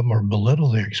fun of them or belittle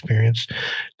their experience,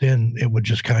 then it would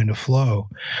just kind of flow.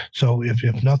 So if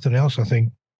nothing else, I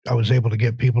think I was able to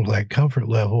get people to that comfort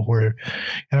level where,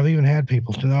 and I've even had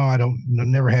people say, "No,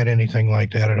 never had anything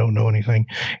like that. I don't know anything."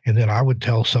 And then I would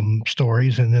tell some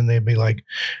stories, and then they'd be like,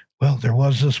 "Well, there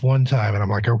was this one time," and I'm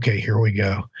like, "Okay, here we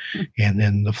go." And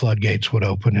then the floodgates would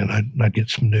open, and I'd get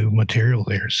some new material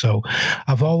there. So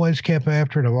I've always kept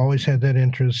after it. I've always had that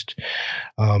interest,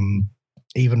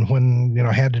 even when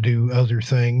I had to do other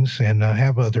things and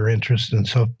have other interests and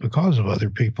stuff because of other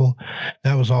people.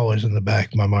 That was always in the back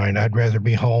of my mind. I'd rather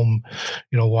be home,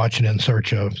 watching In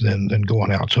Search of than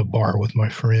going out to a bar with my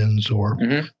friends or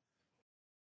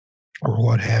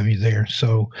what have you there.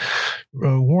 So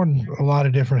worn a lot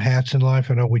of different hats in life.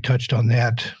 I know we touched on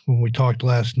that when we talked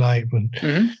last night,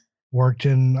 when worked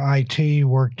in IT,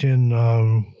 worked in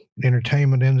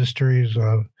entertainment industries,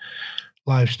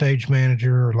 live stage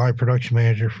manager or live production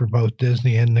manager for both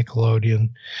Disney and Nickelodeon,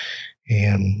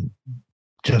 and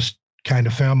just kind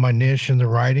of found my niche in the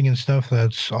writing and stuff.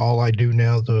 That's all I do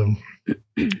now. The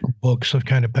books have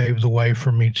kind of paved the way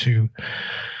for me to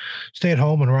stay at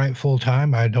home and write full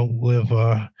time. I don't live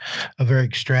a very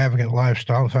extravagant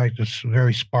lifestyle. In fact, it's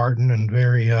very Spartan and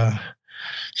very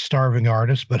starving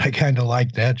artist, but I kind of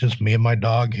like that. Just me and my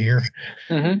dog here.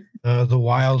 The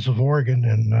wilds of Oregon,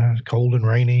 and cold and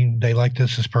rainy day like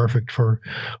this is perfect for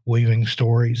weaving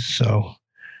stories. So,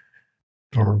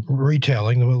 or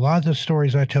retelling. A lot of the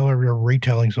stories I tell are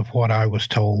retellings of what I was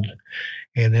told.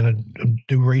 And then I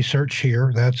do research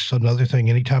here. That's another thing.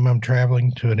 Anytime I'm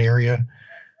traveling to an area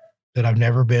that I've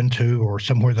never been to, or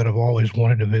somewhere that I've always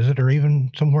wanted to visit, or even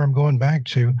somewhere I'm going back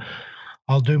to,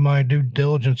 I'll do my due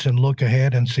diligence and look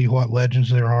ahead and see what legends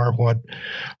there are, what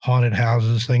haunted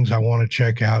houses, things I want to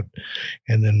check out.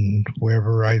 And then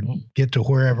wherever I get to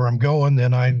wherever I'm going,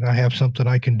 then I have something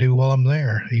I can do while I'm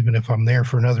there. Even if I'm there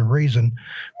for another reason,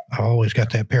 I always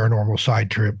got that paranormal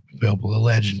side trip available, the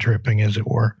legend tripping, as it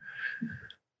were.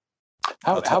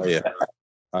 I'll tell you,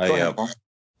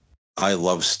 I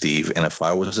love Steve, and if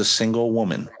I was a single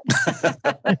woman,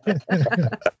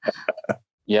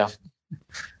 yeah,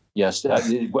 yes,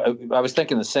 I was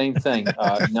thinking the same thing.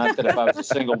 Not that if I was a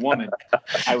single woman,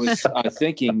 I was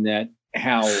thinking that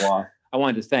how I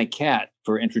wanted to thank Kat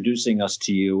for introducing us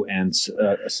to you and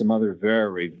some other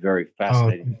very, very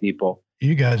fascinating people.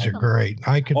 You guys are great.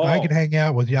 I could hang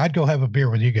out with you. I'd go have a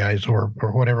beer with you guys, or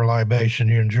whatever libation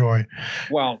you enjoy.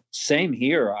 Well, same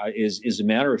here. Is a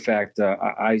matter of fact,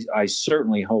 I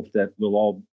certainly hope that we'll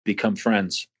all become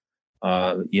friends.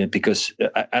 Because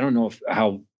I don't know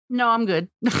how. No, I'm good.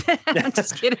 I'm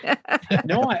just kidding.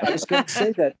 No, I was going to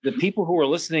say that the people who are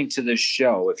listening to this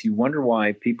show, if you wonder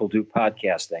why people do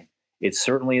podcasting, it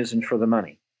certainly isn't for the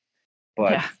money,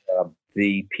 but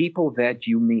the people that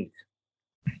you meet.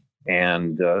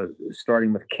 And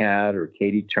starting with Kat or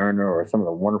Katie Turner or some of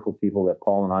the wonderful people that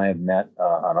Paul and I have met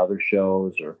on other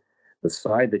shows, or the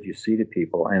side that you see to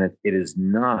people, and it is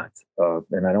not.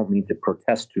 And I don't mean to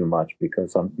protest too much,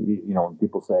 because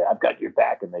people say I've got your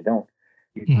back and they don't.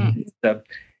 Mm-hmm.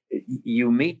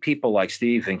 You meet people like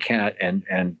Steve and Kat,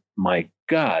 and my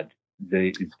God,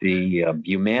 the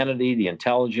humanity, the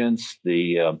intelligence,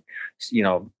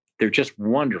 they're just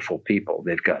wonderful people.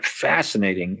 They've got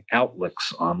fascinating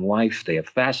outlooks on life. They have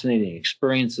fascinating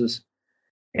experiences,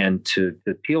 and to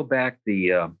peel back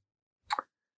the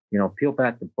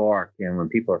bark, and when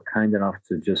people are kind enough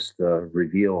to just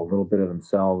reveal a little bit of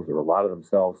themselves or a lot of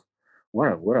themselves, what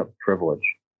a privilege!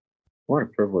 What a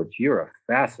privilege! You're a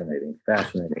fascinating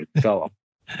fellow.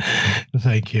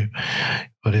 Thank you.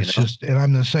 But it's just, and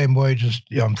I'm the same way, just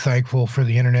I'm thankful for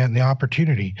the internet and the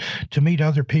opportunity to meet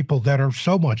other people that are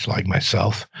so much like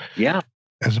myself. Yeah.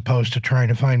 As opposed to trying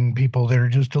to find people that are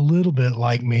just a little bit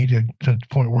like me to the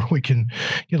point where we can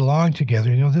get along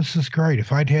together. This is great.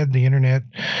 If I'd had the internet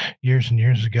years and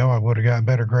years ago, I would have got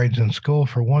better grades in school,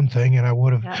 for one thing, and I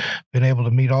would have been able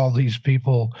to meet all these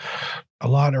people a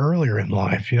lot earlier in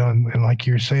life, and like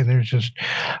you're saying,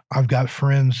 I've got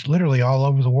friends literally all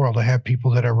over the world. I have people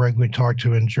that I regularly talk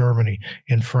to in Germany,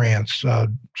 in France,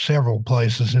 several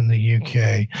places in the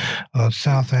UK,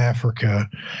 South Africa.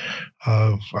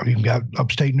 I've even got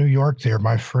upstate New York there.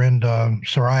 My friend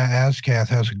Soraya Azkath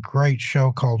has a great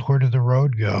show called Where Did the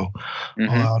Road Go?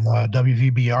 On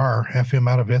WVBR FM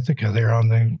out of Ithaca there on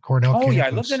the Cornell campus. Yeah,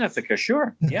 I lived in Ithaca,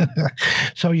 sure. Yeah.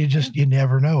 So you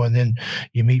never know. And then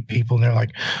you meet people and they're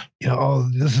like, oh,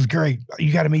 this is great.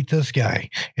 You got to meet this guy.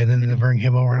 And then they bring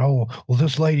him over. Oh, well,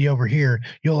 this lady over here,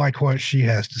 you'll like what she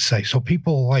has to say. So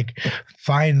people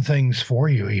find things for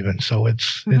you even. So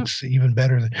it's even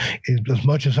better. As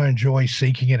much as I enjoy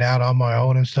seeking it out on my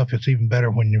own and stuff, it's even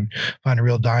better when you find a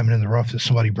real diamond in the rough that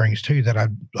somebody brings to you that I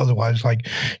otherwise, like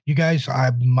you guys,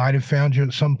 I might have found you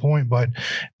at some point, but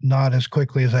not as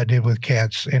quickly as I did with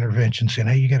Kat's intervention saying,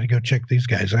 hey, you got to go check these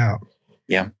guys out.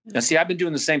 Yeah. Now, see, I've been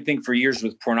doing the same thing for years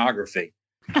with pornography.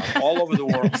 All over the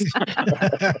world.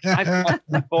 I've met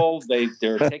people,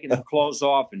 they're taking their clothes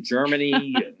off in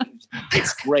Germany.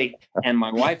 It's great. And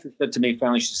my wife said to me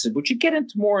finally, she said, would you get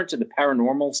more into the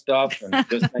paranormal stuff and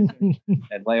just and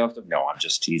lay off no, I'm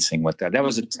just teasing with that. That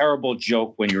was a terrible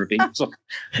joke when you were being so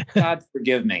God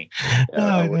forgive me.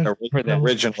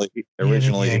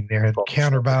 Originally there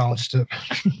counterbalanced it.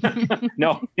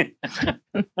 No.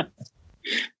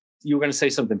 You were going to say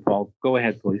something, Paul. Go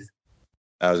ahead, please.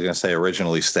 I was going to say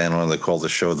originally Stan wanted to call the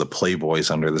show The Playboys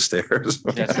Under the Stairs.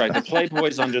 That's right. The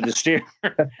Playboys Under the Stairs.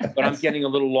 But I'm getting a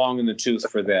little long in the tooth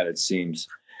for that, it seems.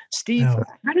 Steve,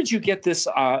 how did you get this?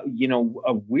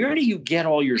 Where do you get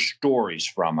all your stories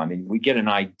from? I mean, we get an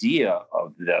idea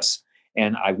of this.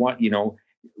 And I want,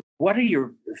 what are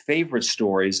your favorite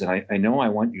stories? And I know I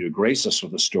want you to grace us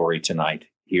with a story tonight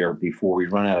here before we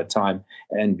run out of time.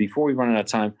 And before we run out of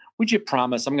time, would you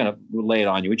promise, I'm going to lay it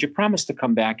on you, would you promise to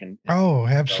come back and Oh,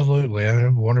 absolutely. I had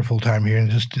a wonderful time here.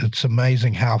 And it's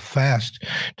amazing how fast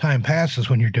time passes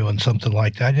when you're doing something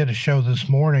like that. I did a show this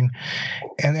morning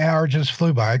and the hour just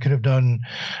flew by. I could have done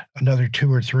another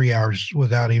 2 or 3 hours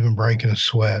without even breaking a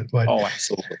sweat. But oh,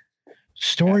 absolutely.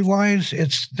 Story-wise,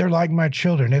 they're like my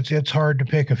children. It's hard to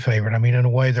pick a favorite. I mean, in a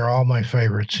way, they're all my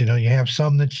favorites. You have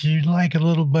some that you like a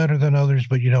little better than others,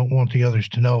 but you don't want the others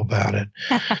to know about it.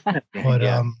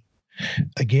 But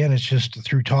again, it's just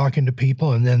through talking to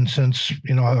people. And then since,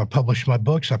 I published my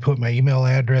books, I put my email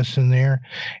address in there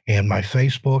and my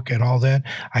Facebook and all that.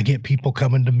 I get people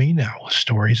coming to me now with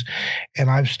stories. And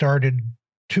I've started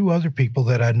 2 other people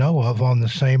that I know of on the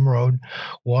same road.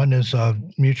 One is a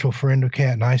mutual friend of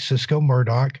Kat and I, Cisco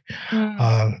Murdoch.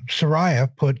 Soraya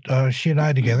put she and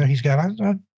I together.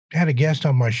 I had a guest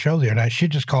on my show the other night. She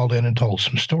just called in and told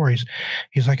some stories.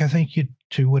 He's like, I think you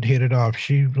 2 would hit it off.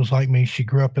 She was like me. She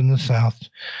grew up in the South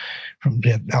from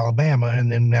Alabama,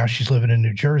 and then now she's living in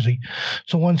New Jersey.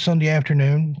 So one Sunday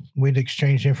afternoon, we'd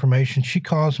exchanged information. She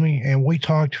calls me, and we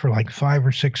talked for like 5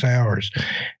 or 6 hours.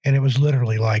 And it was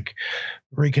literally like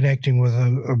reconnecting with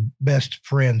a best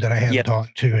friend that I hadn't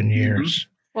talked to in years.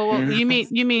 Well, you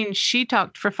mean she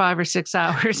talked for 5 or 6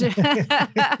 hours?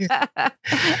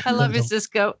 I love you,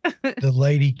 Cisco. The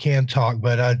lady can talk,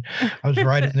 but I was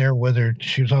right in there with her.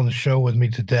 She was on the show with me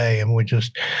today, and we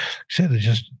just said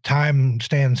time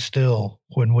stands still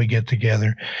when we get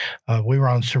together. We were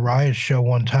on Soraya's show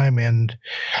one time, and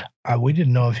we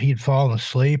didn't know if he'd fallen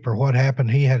asleep or what happened.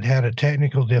 He had a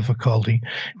technical difficulty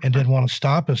and didn't want to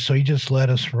stop us, so he just let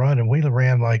us run. And we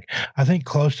ran I think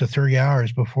close to 3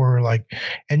 hours before we're like,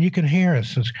 and you can hear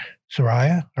us. It's,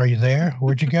 Soraya, are you there?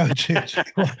 Where'd you go to?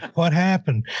 What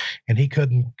happened? And he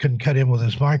couldn't cut in with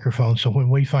his microphone. So when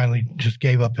we finally just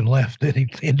gave up and left, then he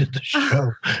ended the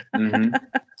show.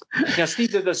 Now,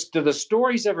 Steve, do the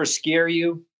stories ever scare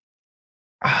you?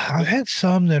 I've had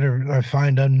some that I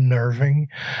find unnerving.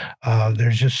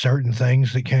 There's just certain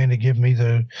things that kind of give me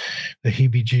the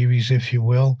heebie-jeebies, if you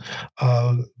will.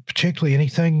 Particularly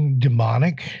anything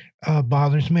demonic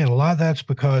bothers me. And a lot of that's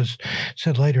because,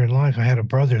 said later in life, I had a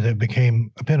brother that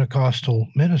became a Pentecostal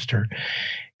minister.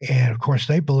 And of course,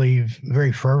 they believe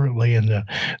very fervently in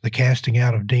the casting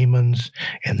out of demons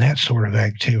and that sort of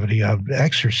activity of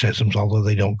exorcisms, although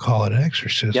they don't call it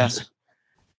exorcism. Yes.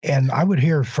 And I would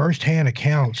hear firsthand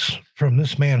accounts from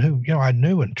this man who, I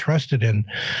knew and trusted, and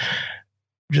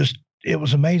just, it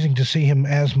was amazing to see him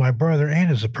as my brother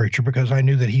and as a preacher, because I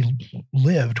knew that he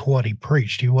lived what he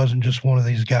preached. He wasn't just one of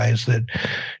these guys that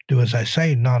do as I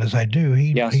say, not as I do.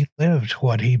 He lived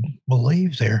what he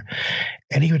believed there.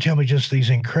 And he would tell me just these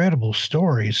incredible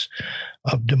stories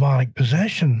of demonic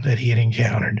possession that he had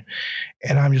encountered.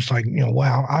 And I'm just like,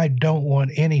 wow, I don't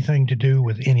want anything to do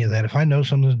with any of that. If I know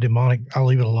something's demonic, I'll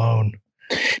leave it alone.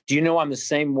 Do you know I'm the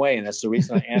same way? And that's the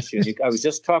reason I asked you. I was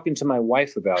just talking to my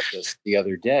wife about this the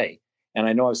other day. And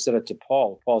I know I've said it to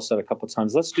Paul. Paul said a couple of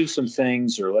times, let's do some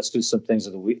things, or let's do some things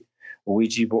with the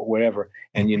Ouija board, whatever.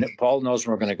 And Paul knows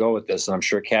where we're going to go with this, and I'm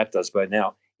sure Kat does by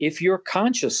now. If you're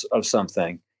conscious of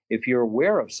something, if you're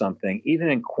aware of something, even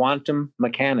in quantum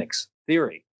mechanics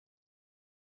theory,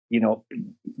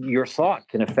 your thought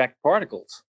can affect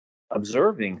particles.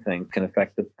 Observing things can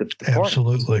affect the particles.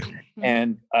 Absolutely.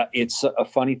 And it's a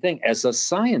funny thing. As a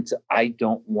scientist, I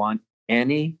don't want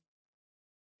any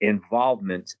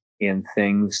involvement in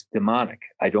things demonic.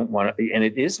 I don't want to, and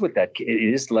it is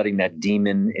letting that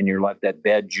demon in your life, that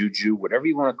bad juju, whatever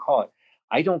you want to call it.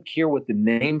 I don't care what the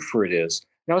name for it is.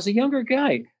 Now, as a younger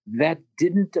guy, that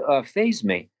didn't faze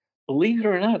me. Believe it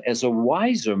or not, as a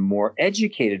wiser, more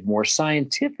educated, more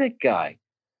scientific guy,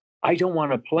 I don't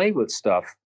want to play with stuff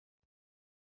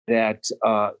that,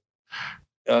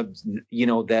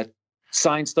 that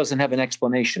science doesn't have an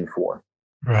explanation for.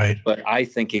 Right. But I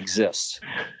think exists.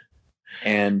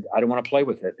 And I don't want to play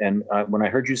with it. And when I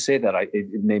heard you say that,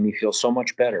 it made me feel so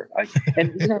much better.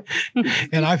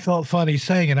 And I felt funny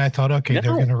saying it. I thought, okay,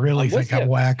 they're going to really think I'm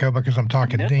wacko because I'm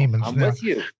talking demons. I'm with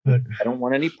you. But I don't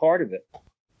want any part of it.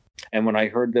 And when I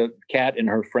heard the Kat and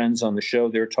her friends on the show,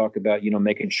 they were talking about,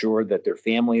 making sure that their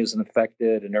family isn't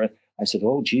affected and everything. I said,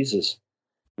 oh, Jesus.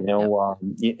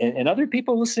 And other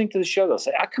people listening to the show, they'll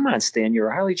say, come on, Stan, you're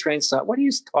a highly trained scientist. What are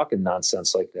you talking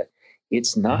nonsense like that?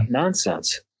 It's not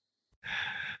nonsense.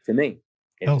 To me.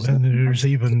 And there's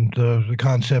even the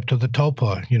concept of the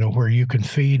tulpa, where you can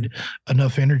feed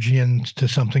enough energy into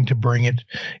something to bring it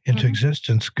into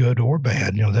existence, good or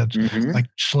bad. That's like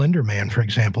Slender Man, for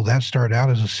example. That started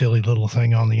out as a silly little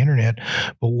thing on the internet,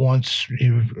 but once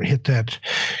you hit that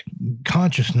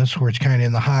consciousness where it's kind of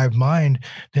in the hive mind,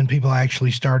 then people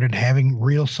actually started having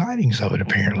real sightings of it,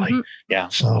 apparently. Yeah.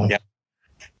 So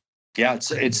yeah,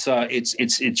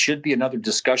 it should be another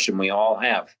discussion we all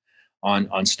have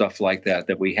on stuff like that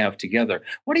we have together.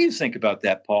 What do you think about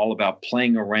that, Paul, about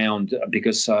playing around?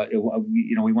 Because,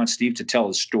 we want Steve to tell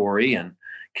his story and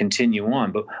continue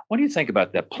on. But what do you think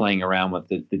about that, playing around with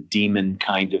the demon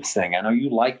kind of thing? I know you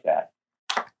like that.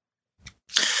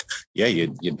 Yeah,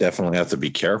 you definitely have to be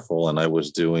careful. And I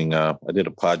was doing, I did a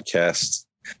podcast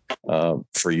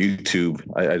for YouTube,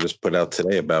 I just put out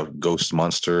today about ghost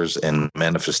monsters and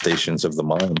manifestations of the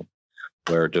mind,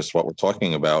 where just what we're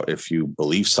talking about, if you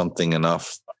believe something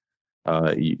enough,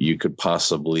 you could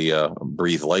possibly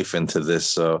breathe life into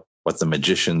this, what the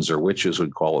magicians or witches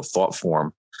would call a thought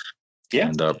form. Yeah.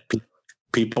 And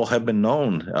people have been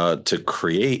known to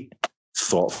create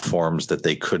thought forms that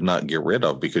they could not get rid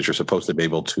of, because you're supposed to be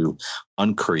able to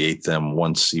uncreate them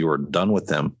once you are done with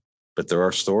them. But there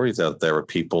are stories out there of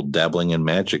people dabbling in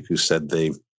magic who said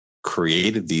they've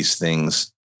created these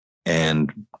things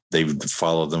and they've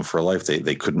followed them for life.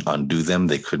 They couldn't undo them.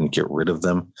 They couldn't get rid of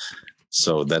them.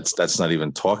 So that's not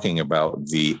even talking about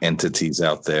the entities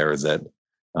out there that,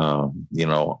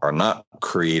 are not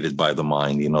created by the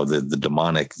mind, the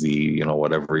demonic,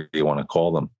 whatever you want to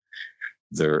call them.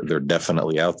 They're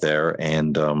definitely out there,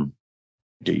 and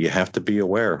you have to be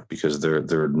aware, because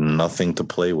they're nothing to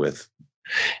play with.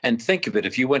 And think of it,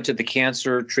 if you went to the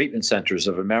cancer treatment centers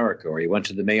of America, or you went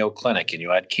to the Mayo Clinic and you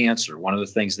had cancer, one of the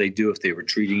things they do if they were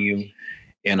treating you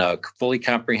in a fully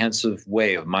comprehensive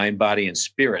way of mind, body, and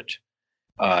spirit,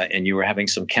 and you were having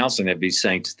some counseling, they'd be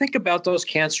saying, think about those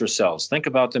cancer cells, think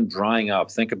about them drying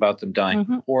up, think about them dying.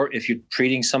 Mm-hmm. Or if you're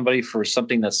treating somebody for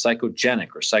something that's psychogenic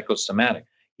or psychosomatic,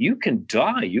 you can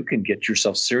die. You can get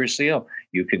yourself seriously ill.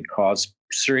 You can cause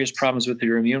serious problems with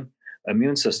your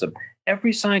immune system.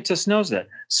 Every scientist knows that.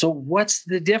 So what's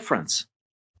the difference?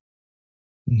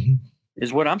 Mm-hmm.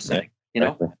 Is what I'm saying.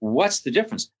 What's the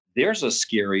difference? There's a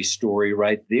scary story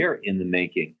right there in the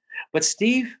making. But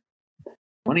Steve, I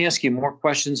want to ask you more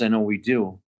questions. I know we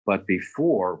do. But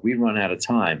before we run out of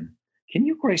time, can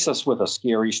you grace us with a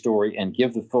scary story and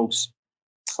give the folks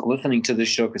listening to this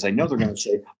show, because I know they're going to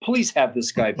say, please have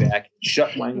this guy back.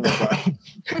 Shut my mouth.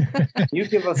 Can you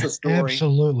give us a story?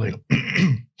 Absolutely.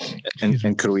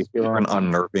 And could we hear an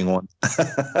unnerving one?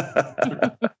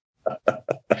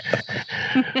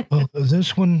 Well,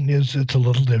 this one it's a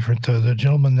little different. The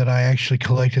gentleman that I actually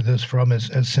collected this from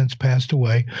has since passed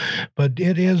away, but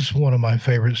it is one of my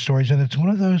favorite stories. And it's one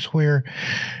of those where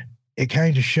it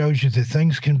kind of shows you that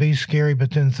things can be scary,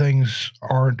 but then things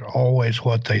aren't always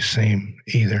what they seem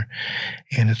either.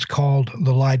 And it's called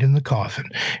The Light in the Coffin.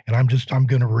 And I'm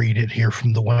going to read it here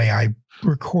from the way I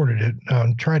recorded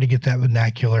it, try to get that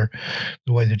vernacular,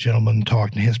 the way the gentleman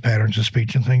talked and his patterns of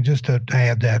speech and things, just to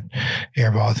add that air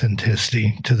of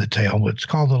authenticity to the tale. It's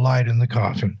called The Light in the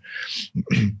Coffin.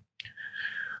 A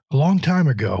long time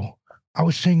ago, I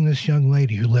was seeing this young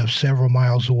lady who lived several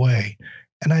miles away,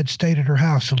 and I'd stayed at her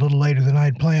house a little later than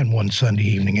I'd planned one Sunday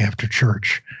evening after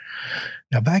church.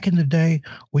 Now, back in the day,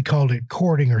 we called it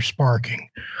courting or sparking,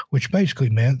 which basically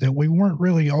meant that we weren't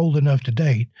really old enough to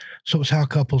date, so it was how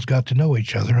couples got to know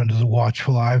each other under the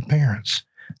watchful eye of parents.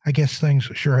 I guess things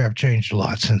sure have changed a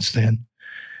lot since then.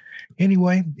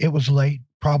 Anyway, it was late,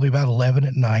 probably about 11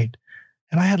 at night,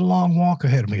 and I had a long walk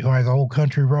ahead of me by the old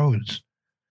country roads.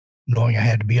 Knowing I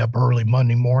had to be up early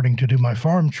Monday morning to do my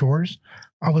farm chores,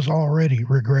 I was already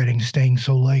regretting staying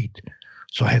so late,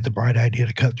 so I had the bright idea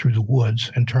to cut through the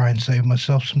woods and try and save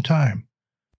myself some time.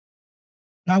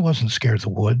 I wasn't scared of the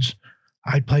woods.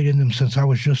 I'd played in them since I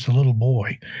was just a little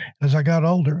boy. As I got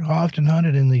older, I often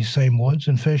hunted in these same woods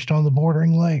and fished on the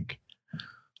bordering lake.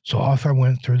 So off I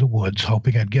went through the woods,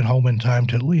 hoping I'd get home in time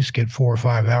to at least get 4 or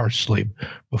 5 hours sleep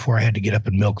before I had to get up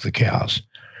and milk the cows.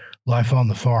 Life on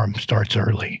the farm starts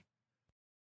early.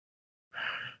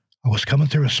 I was coming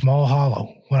through a small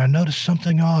hollow when I noticed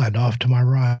something odd off to my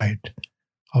right.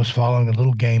 I was following a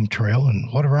little game trail,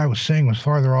 and whatever I was seeing was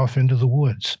farther off into the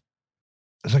woods.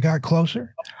 As I got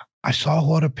closer, I saw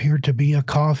what appeared to be a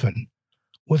coffin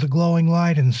with a glowing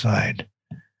light inside.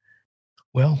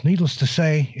 Well, needless to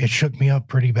say, it shook me up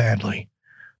pretty badly.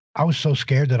 I was so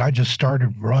scared that I just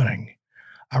started running.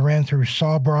 I ran through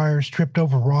sawbriars, tripped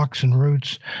over rocks and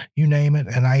roots, you name it,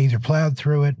 and I either plowed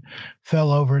through it,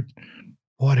 fell over it,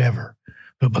 whatever.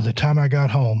 But by the time I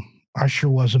got home, I sure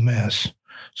was a mess.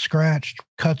 Scratched,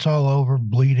 cuts all over,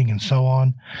 bleeding, and so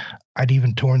on. I'd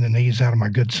even torn the knees out of my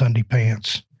good Sunday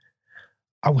pants.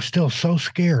 I was still so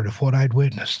scared of what I'd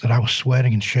witnessed that I was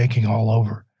sweating and shaking all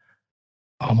over.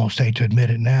 I almost hate to admit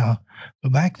it now,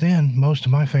 but back then, most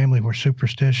of my family were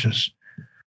superstitious.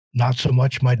 Not so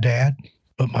much my dad,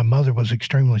 but my mother was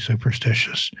extremely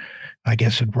superstitious. I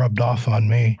guess it rubbed off on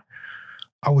me.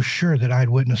 I was sure that I'd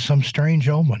witnessed some strange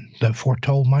omen that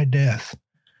foretold my death.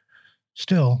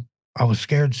 Still, I was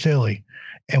scared silly,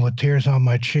 and with tears on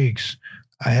my cheeks,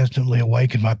 I hesitantly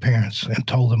awakened my parents and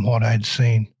told them what I'd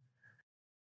seen.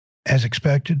 As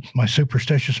expected, my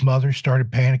superstitious mother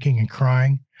started panicking and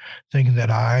crying, thinking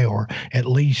that I, or at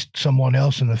least someone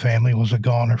else in the family, was a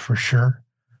goner for sure.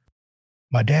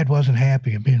 My dad wasn't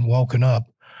happy at being woken up,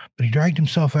 but he dragged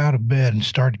himself out of bed and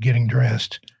started getting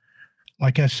dressed.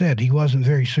 Like I said, he wasn't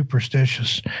very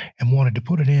superstitious and wanted to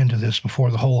put an end to this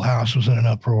before the whole house was in an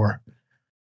uproar.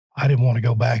 I didn't want to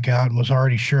go back out and was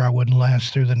already sure I wouldn't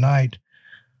last through the night,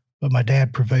 but my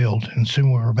dad prevailed, and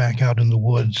soon we were back out in the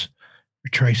woods,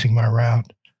 retracing my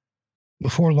route.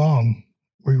 Before long,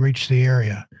 we reached the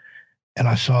area, and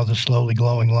I saw the slowly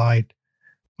glowing light.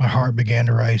 My heart began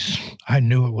to race. I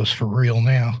knew it was for real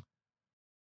now.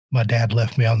 My dad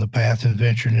left me on the path and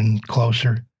ventured in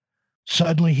closer.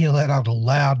 Suddenly, he let out a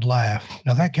loud laugh.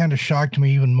 Now, that kind of shocked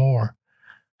me even more.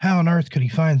 How on earth could he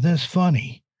find this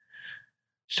funny?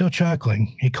 Still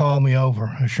chuckling, he called me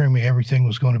over, assuring me everything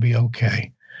was going to be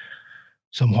okay.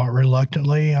 Somewhat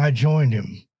reluctantly, I joined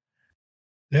him.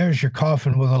 There's your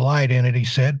coffin with a light in it, he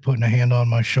said, putting a hand on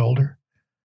my shoulder.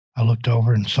 I looked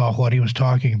over and saw what he was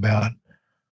talking about.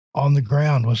 On the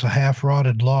ground was a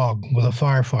half-rotted log with a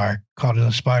fire caught in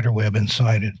a spider web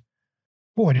inside it.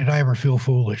 Boy, did I ever feel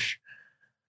foolish.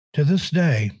 To this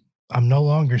day, I'm no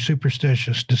longer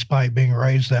superstitious, despite being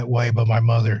raised that way by my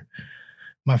mother.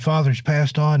 My father's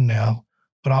passed on now,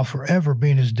 but I'll forever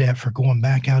be in his debt for going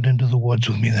back out into the woods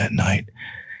with me that night.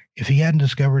 If he hadn't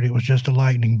discovered it was just a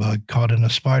lightning bug caught in a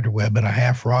spider web in a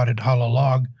half-rotted hollow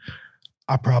log,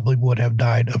 I probably would have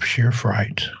died of sheer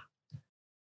fright.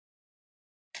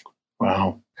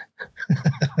 Wow.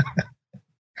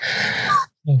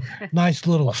 Nice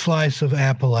little slice of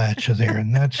Appalachia there.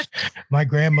 And that's my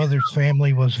grandmother's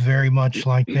family was very much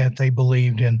like that. They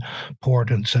believed in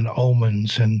portents and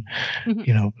omens. And,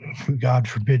 you know, God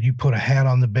forbid you put a hat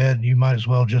on the bed, you might as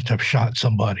well just have shot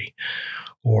somebody.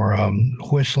 Or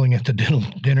whistling at the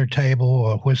dinner table,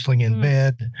 or whistling in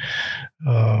bed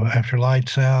after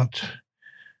lights out.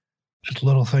 Just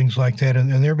little things like that.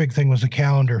 And their big thing was a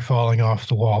calendar falling off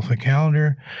the wall. If a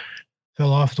calendar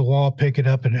fell off the wall, pick it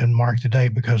up and mark the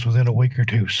date, because within a week or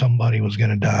two, somebody was going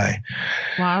to die.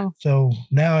 Wow. So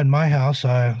now in my house,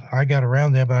 I got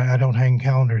around that, but I don't hang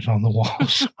calendars on the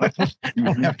walls. So I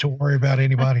don't have to worry about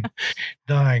anybody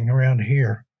dying around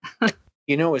here.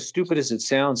 You know, as stupid as it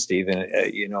sounds, Steve, and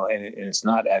it's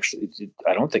not actually,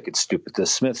 I don't think it's stupid. The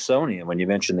Smithsonian, when you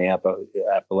mentioned the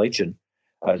Appalachian,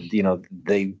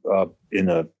 they in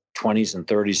the 20s and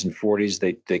 30s and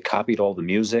 40s, they copied all the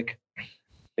music.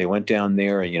 They went down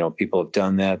there, and people have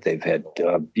done that. They've had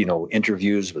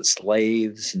interviews with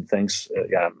slaves and things.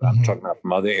 I'm talking about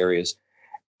from other areas.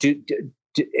 Do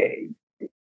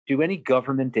any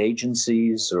government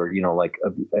agencies or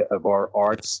of our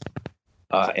arts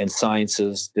and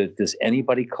sciences, does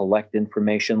anybody collect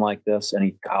information like this?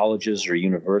 Any colleges or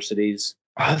universities?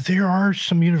 There are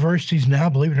some universities now,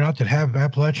 believe it or not, that have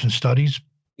Appalachian Studies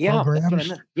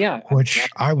programs, which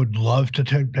I would love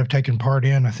to have taken part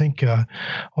in. I think I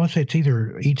want to say it's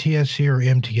either ETSU or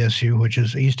MTSU, which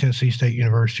is East Tennessee State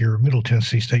University or Middle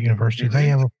Tennessee State University. They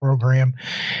have a program,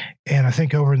 and I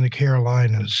think over in the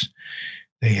Carolinas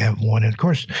they have one. And of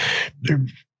course,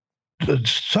 the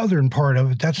southern part of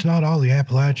it, that's not all the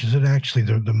Appalachians. It actually,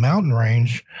 the mountain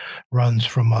range runs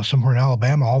from somewhere in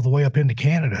Alabama all the way up into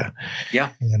Canada.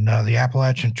 Yeah. And the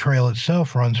Appalachian Trail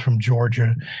itself runs from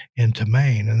Georgia into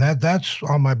Maine. And that's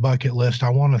on my bucket list.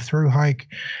 I want to through hike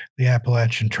the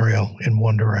Appalachian Trail in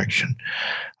one direction.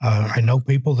 I know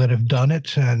people that have done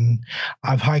it, and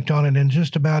I've hiked on it in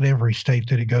just about every state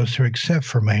that it goes through except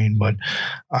for Maine. But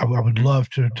I would love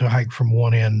to hike from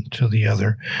one end to the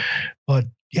other. But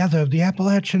yeah, the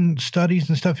Appalachian Studies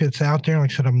and stuff, it's out there.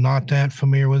 Like I said, I'm not that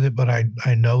familiar with it, but I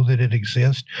know that it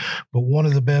exists. But one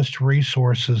of the best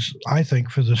resources, I think,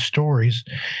 for the stories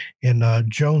in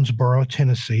Jonesboro,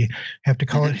 Tennessee, have to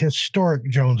call it historic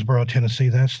Jonesboro, Tennessee.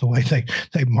 That's the way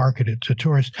they market it to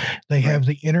tourists. They have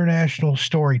the International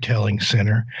Storytelling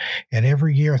Center. And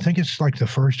every year, I think it's like the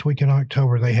first week in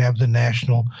October, they have the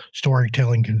National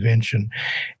Storytelling Convention.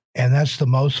 And that's the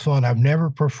most fun. I've never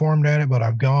performed at it, but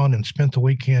I've gone and spent the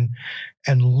weekend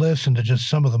and listened to just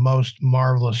some of the most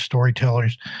marvelous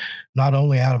storytellers, not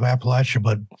only out of Appalachia,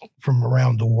 but from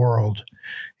around the world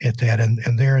at that. And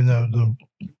they're in the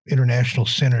International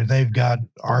Center. They've got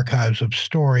archives of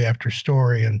story after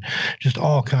story and just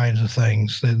all kinds of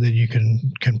things that you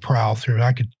can prowl through.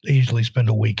 I could easily spend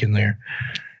a week in there.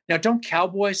 Now, don't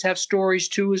cowboys have stories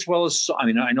too, as well as,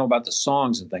 I know about the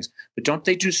songs and things, but don't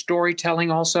they do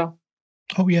storytelling also?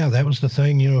 Oh, yeah, that was the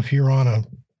thing. If you're on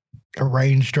a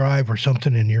range drive or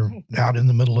something and you're out in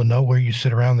the middle of nowhere, you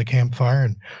sit around the campfire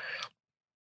and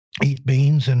eat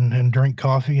beans and drink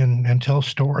coffee and tell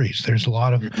stories. There's a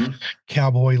lot of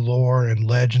cowboy lore and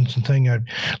legends and things. I've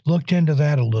looked into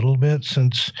that a little bit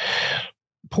since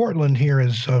Portland here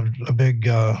is a big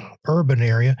urban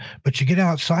area, but you get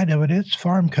outside of it, it's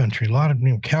farm country. A lot of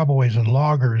cowboys and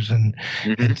loggers and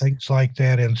things like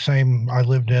that. And same, I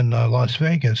lived in Las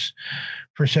Vegas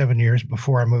for 7 years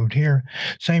before I moved here.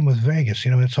 Same with Vegas.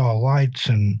 It's all lights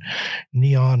and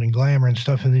neon and glamour and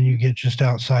stuff. And then you get just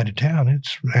outside of town,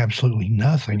 it's absolutely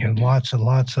nothing, and lots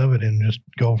of it. And just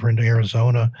go over into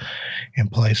Arizona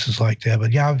and places like that.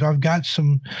 But yeah, I've got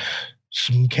some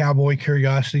cowboy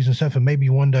curiosities and stuff, and maybe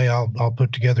one day I'll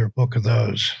put together a book of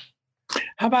those.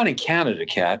 How about in Canada,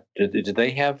 Kat? Did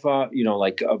they have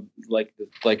like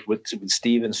with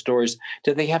Steven's stories?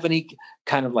 Did they have any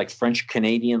kind of like French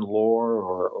Canadian lore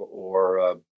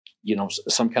or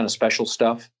some kind of special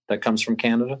stuff that comes from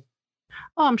Canada?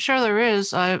 Oh, I'm sure there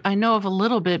is. I know of a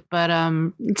little bit, but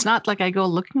it's not like I go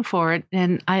looking for it.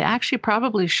 And I actually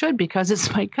probably should, because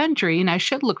it's my country and I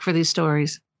should look for these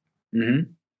stories.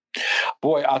 Mm-hmm.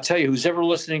 Boy, I'll tell you, who's ever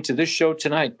listening to this show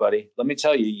tonight, buddy, let me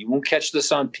tell you, you won't catch this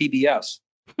on PBS.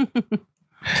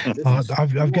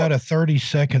 I've got a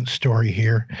 30-second story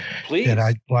here. Please. That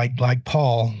I like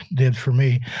Paul did for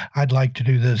me. I'd like to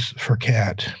do this for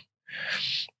Kat.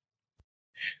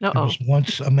 There was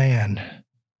once a man.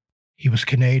 He was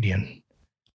Canadian.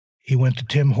 He went to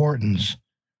Tim Hortons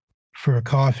for a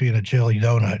coffee and a jelly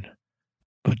donut,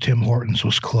 but Tim Hortons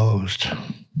was closed.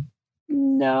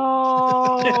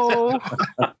 No.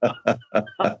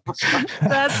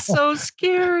 That's so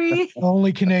scary.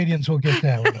 Only Canadians will get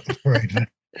that one. Right.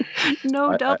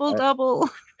 No double.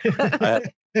 I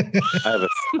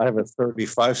have a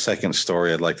 35-second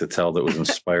story I'd like to tell that was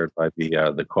inspired by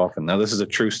the coffin. Now, this is a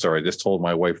true story. I just told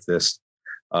my wife this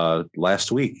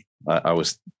last week.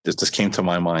 This came to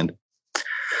my mind.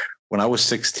 When I was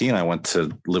 16, I went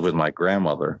to live with my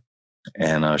grandmother.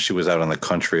 And she was out in the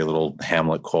country, a little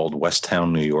hamlet called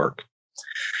Westtown, New York.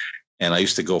 And I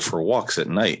used to go for walks at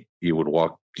night. You would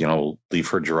walk, leave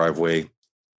her driveway,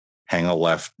 hang a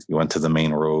left. You went to the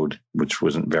main road, which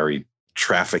wasn't very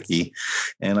trafficy.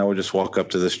 And I would just walk up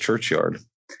to this churchyard.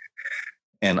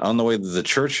 And on the way to the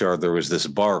churchyard, there was this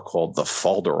bar called the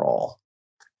Falderall.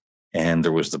 And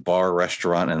there was the bar,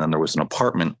 restaurant, and then there was an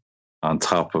apartment on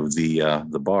top of the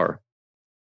bar.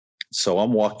 So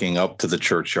I'm walking up to the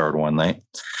churchyard one night,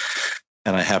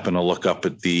 and I happen to look up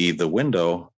at the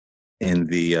window in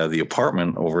the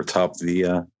apartment over top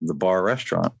the bar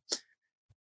restaurant.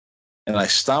 And I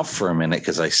stop for a minute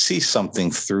because I see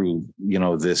something through,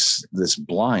 this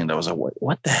blind. I was like,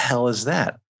 what the hell is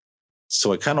that?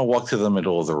 So I kind of walked to the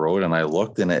middle of the road, and I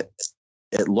looked, and it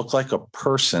looked like a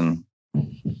person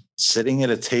sitting at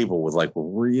a table with like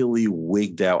really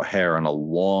wigged out hair and a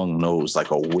long nose, like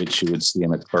a witch you would see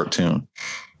in a cartoon.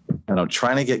 And I'm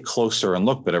trying to get closer and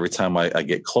look, but every time I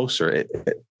get closer,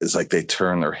 it's like they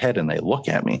turn their head and they look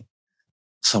at me.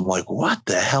 So I'm like, what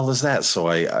the hell is that? So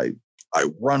I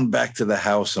run back to the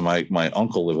house, and my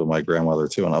uncle lived with my grandmother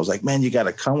too. And I was like, man, you got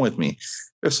to come with me.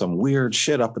 There's some weird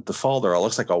shit up at the Falder. It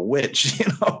looks like a witch,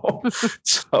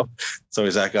 So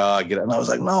he's like, get it. And I was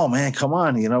like, no, man, come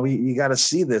on. You got to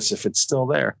see this if it's still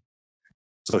there.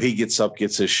 So he gets up,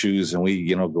 gets his shoes, and we,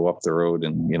 go up the road,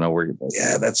 and, we're,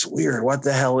 yeah, that's weird. What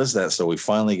the hell is that? So we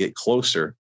finally get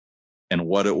closer, and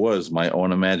what it was, my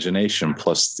own imagination,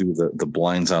 plus through the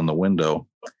blinds on the window,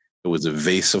 it was a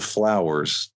vase of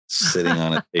flowers sitting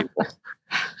on a table.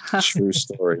 True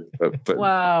story. But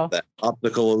wow. That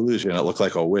optical illusion, it looked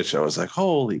like a witch. I was like,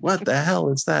 holy, what the hell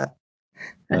is that?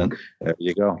 And there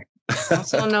you go.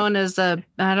 Also known as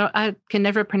I can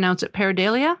never pronounce it,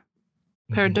 pareidolia.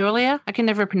 I can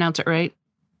never pronounce it right.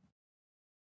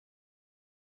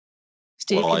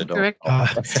 Steve, well, correct?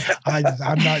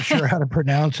 I'm not sure how to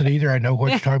pronounce it either. I know what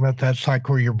you're talking about. That's like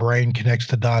where your brain connects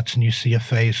the dots and you see a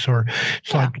face, or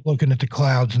it's like looking at the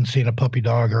clouds and seeing a puppy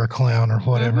dog or a clown or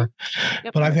whatever. Mm-hmm.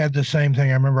 Yep. But I've had the same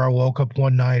thing. I remember I woke up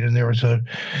one night and there was a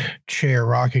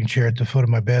rocking chair at the foot of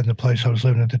my bed in the place I was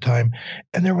living at the time.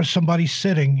 And there was somebody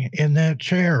sitting in that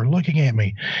chair looking at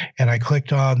me. And I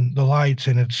clicked on the lights,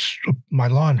 and it's my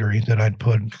laundry that I'd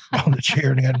put on the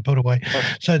chair and I hadn't put away.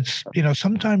 So it's,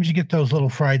 sometimes you get those little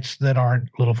frights that aren't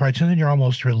little frights, and then you're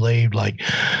almost relieved, like,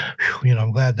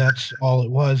 I'm glad that's all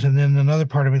it was. And then another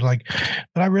part of me like,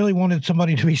 but I really wanted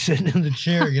somebody to be sitting in the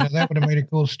chair. That would have made a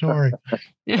cool story.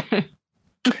 You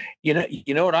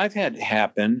know what I've had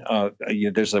happen.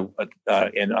 There's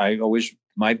and I always,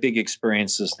 my big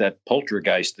experience is that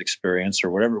poltergeist experience or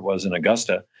whatever it was in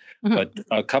Augusta. Mm-hmm. But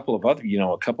a couple of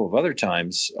other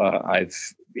times I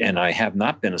have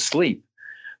not been asleep,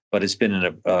 but it's been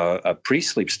in a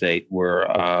pre-sleep state where,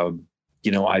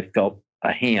 I felt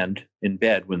a hand in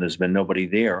bed when there's been nobody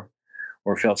there,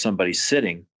 or felt somebody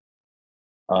sitting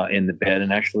in the bed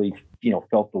and actually,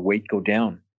 felt the weight go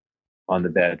down on the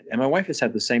bed. And my wife has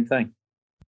had the same thing,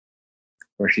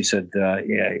 where she said,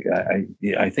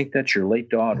 I think that's your late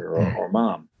daughter or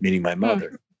mom, meaning my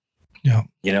mother. Yeah.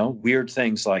 Weird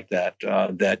things like that,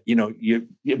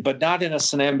 but not in a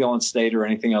somnambulent state or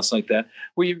anything else like that,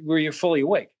 where you're fully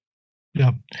awake.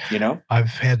 Yeah. I've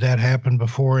had that happen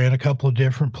before in a couple of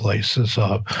different places.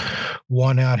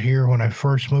 One out here when I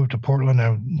first moved to Portland,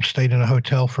 I stayed in a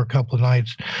hotel for a couple of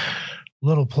nights.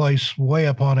 Little place way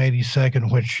up on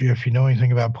 82nd, which, if you know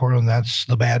anything about Portland, that's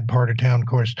the bad part of town. Of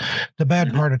course, the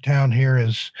bad part of town here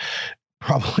is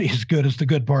probably as good as the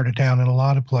good part of town in a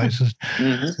lot of places.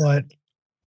 But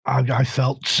I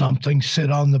felt something sit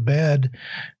on the bed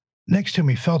next to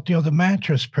me, felt, the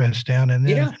mattress pressed down. And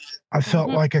then I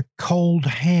felt like a cold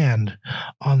hand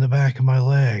on the back of my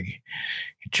leg.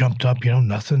 It jumped up,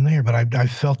 nothing there, but I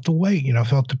felt the weight,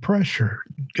 felt the pressure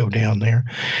go down there.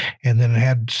 And then I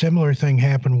had similar thing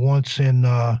happen once in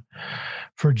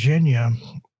Virginia.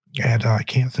 And I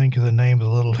can't think of the name of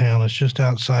the little town. It's just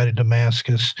outside of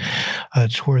Damascus.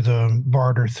 It's where the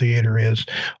Barter Theater is.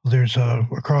 There's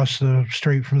across the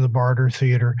street from the Barter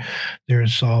Theater,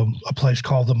 there's a place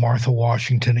called the Martha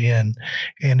Washington Inn,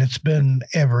 and it's been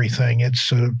everything.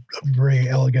 It's a very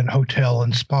elegant hotel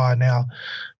and spa now,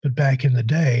 but back in the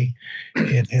day,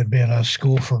 it had been a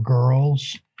school for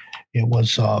girls. It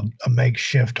was a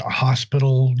makeshift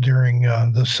hospital during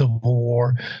the Civil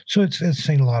War. So it's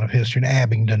seen a lot of history. And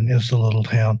Abingdon is the little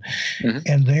town.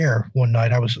 And there, one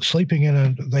night, I was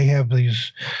sleeping they have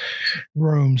these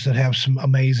rooms that have some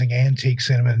amazing antiques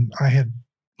in them. And I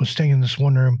was staying in this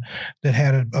one room that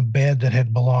had a bed that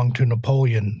had belonged to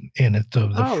Napoleon in it, the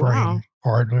frame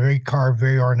part, very carved,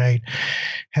 very ornate,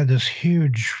 had this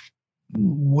huge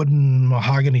wooden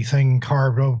mahogany thing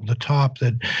carved over the top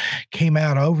that came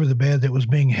out over the bed that was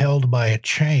being held by a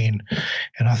chain.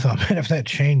 And I thought, man, if that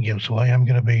chain gives way, I'm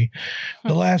going to be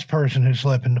the last person who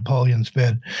slept in Napoleon's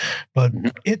bed. But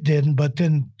it didn't. But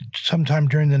then sometime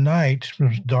during the night, it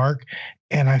was dark,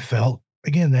 and I felt,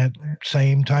 again, that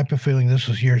same type of feeling. This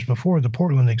was years before the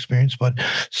Portland experience, but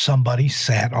somebody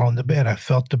sat on the bed. I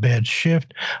felt the bed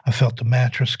shift. I felt the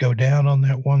mattress go down on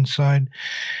that one side.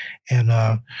 And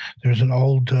there's an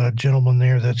old gentleman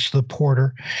there that's the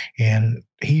porter, and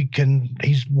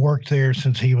he's worked there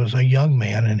since he was a young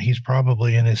man, and he's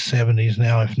probably in his 70s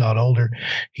now, if not older.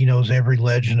 He knows every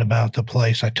legend about the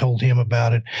place. I told him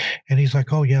about it, and he's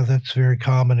like, oh, yeah, that's very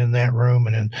common in that room.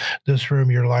 And in this room,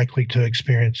 you're likely to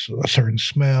experience a certain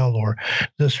smell, or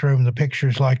this room, the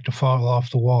pictures like to fall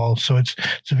off the wall. So it's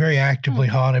a very actively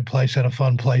haunted place and a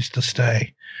fun place to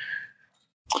stay.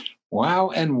 Wow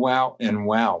and wow and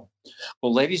wow.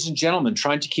 Well, ladies and gentlemen,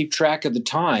 trying to keep track of the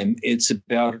time, it's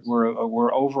about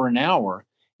we're over an hour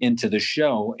into the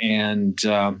show, and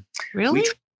really,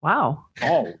 wow.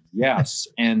 Oh yes,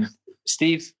 and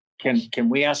Steve, can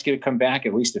we ask you to come back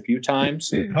at least a few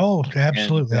times? Oh,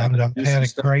 absolutely. I've had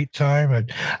a great time.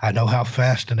 I know how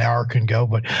fast an hour can go,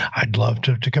 but I'd love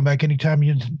to come back anytime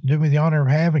you do me the honor of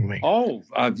having me. Oh,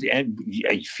 and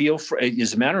feel free.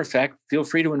 As a matter of fact, feel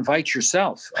free to invite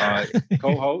yourself,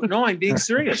 co-host. No, I'm being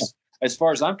serious. As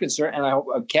far as I'm concerned, and I hope,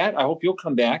 Kat, I hope you'll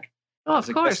come back. Oh,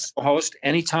 of course. Host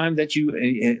anytime that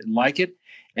you like it.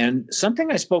 And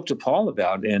something I spoke to Paul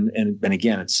about, and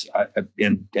again, it's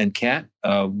and Kat,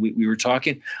 we were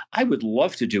talking. I would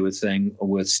love to do a thing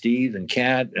with Steve and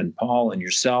Kat and Paul and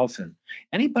yourself and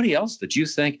anybody else that you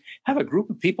think, have a group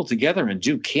of people together and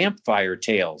do campfire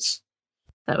tales.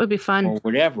 That would be fun, or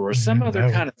whatever, or some other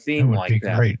kind of theme like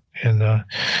that. Great, and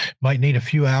might need a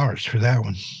few hours for that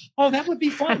one. Oh, that would be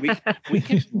fun.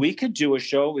 We could do a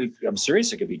show. I'm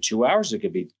serious. It could be 2 hours. It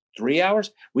could be 3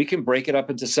 hours. We can break it up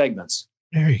into segments.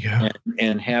 There you go.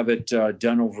 And have it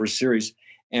done over a series.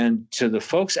 And to the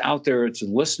folks out there, to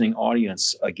the listening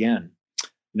audience, again,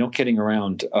 no kidding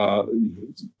around.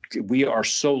 We are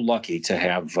so lucky to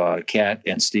have Kat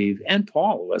and Steve and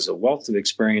Paul, who has a wealth of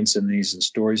experience in these and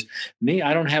stories. Me,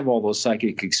 I don't have all those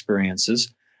psychic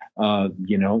experiences. I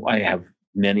have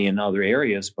many in other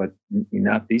areas, but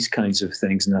not these kinds of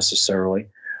things necessarily.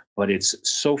 But it's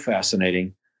so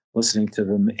fascinating listening to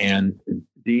them. And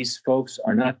these folks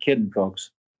are not kidding,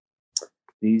 folks.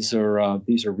 These are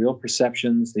real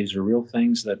perceptions. These are real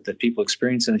things that people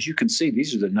experience. And as you can see,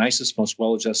 these are the nicest, most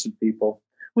well-adjusted people,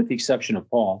 with the exception of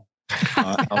Paul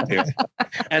out there,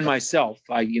 and myself.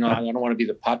 I don't want to be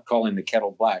the pot calling the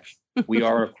kettle black. We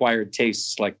are acquired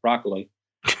tastes like broccoli.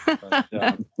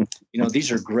 But,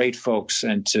 these are great folks,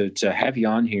 and to have you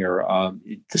on here,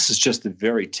 this is just the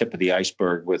very tip of the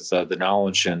iceberg with the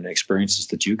knowledge and experiences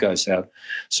that you guys have.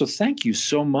 So thank you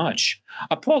so much.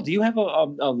 Paul, do you have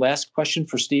a last question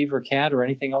for Steve or Kat or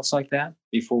anything else like that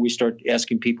before we start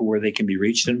asking people where they can be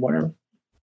reached and whatever?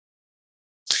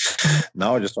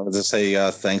 No, I just wanted to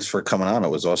say thanks for coming on. It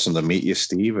was awesome to meet you,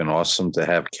 Steve, and awesome to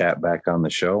have Kat back on the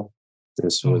show.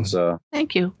 This was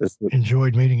thank you.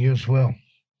 Enjoyed meeting you as well.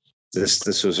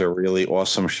 This was a really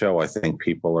awesome show. I think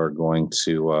people are going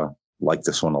to like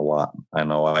this one a lot. I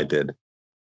know I did.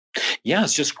 Yeah,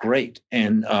 it's just great.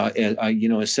 And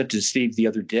I said to Steve the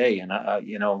other day, and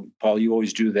Paul, you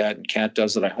always do that, and Kat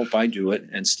does it. I hope I do it,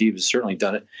 and Steve has certainly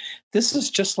done it. This is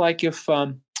just like if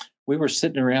we were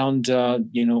sitting around, a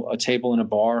table in a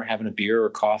bar having a beer or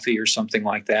coffee or something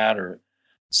like that, or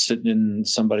sitting in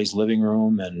somebody's living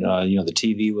room and, the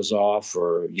TV was off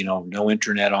or, no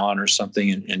internet on or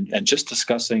something and just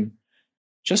discussing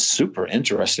just super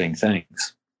interesting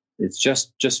things. It's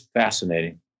just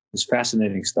fascinating. It's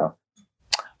fascinating stuff.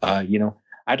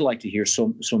 I'd like to hear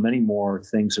so many more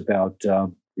things about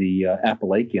the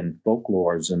Appalachian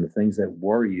folklores and the things that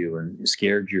worry you and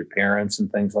scared your parents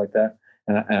and things like that.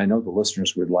 And I know the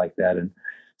listeners would like that. And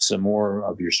some more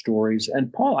of your stories.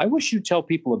 And Paul, I wish you'd tell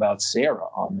people about Sarah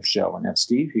on the show and have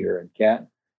Steve here and Kat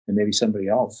and maybe somebody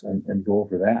else and go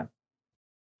over that.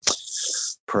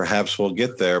 Perhaps we'll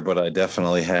get there, but I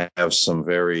definitely have some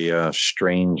very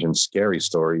strange and scary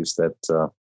stories that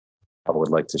I would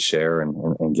like to share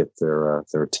and get their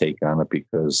take on it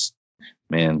because,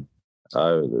 man,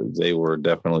 they were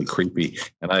definitely creepy.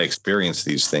 And I experienced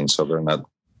these things, so they're not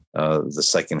the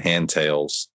secondhand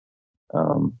tales.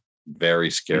 Very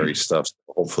scary stuff.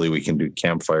 Hopefully we can do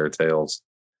campfire tales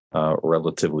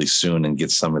relatively soon and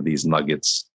get some of these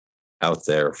nuggets out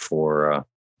there for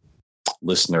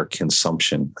listener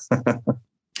consumption.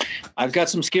 I've got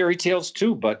some scary tales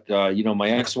too, but my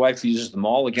ex-wife uses them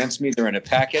all against me. They're in a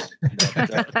packet.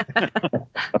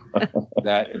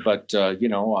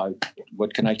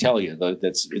 What can I tell you?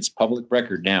 It's public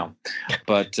record now.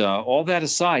 But all that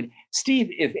aside,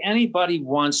 Steve, if anybody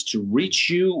wants to reach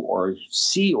you or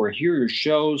see or hear your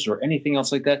shows or anything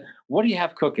else like that, what do you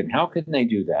have cooking? How can they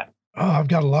do that? Oh, I've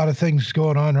got a lot of things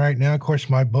going on right now. Of course,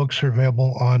 my books are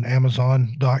available on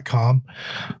Amazon.com.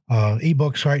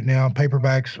 Ebooks right now,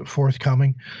 paperbacks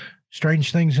forthcoming.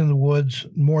 Strange Things in the Woods,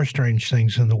 More Strange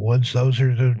Things in the Woods. Those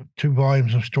are the 2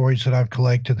 volumes of stories that I've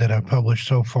collected that I've published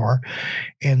so far.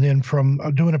 And then from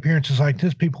doing appearances like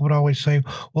this, people would always say,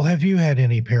 well, have you had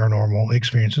any paranormal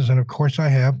experiences? And of course I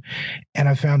have. And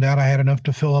I found out I had enough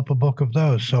to fill up a book of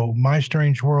those. So My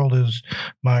Strange World is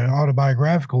my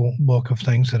autobiographical book of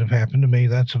things that have happened to me.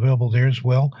 That's available there as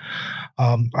well.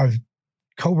 I've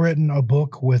co-written a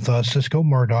book with Cisco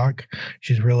Murdoch.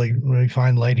 She's a really, really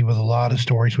fine lady with a lot of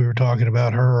stories. We were talking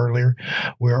about her earlier.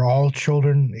 We're All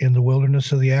Children in the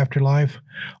Wilderness of the Afterlife,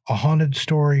 a haunted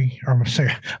story, or I'm going to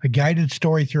say a guided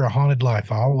story through a haunted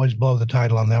life. I always blow the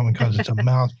title on that one because it's a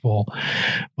mouthful.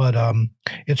 But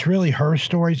it's really her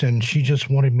stories, and she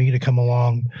just wanted me to come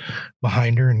along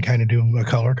behind her and kind of do a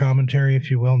color commentary,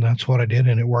 if you will, and that's what I did,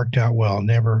 and it worked out well.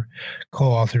 Never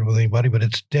co-authored with anybody, but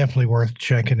it's definitely worth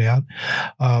checking out.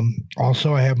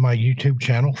 Also, I have my YouTube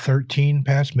channel, 13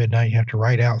 Past Midnight. You have to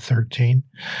write out 13.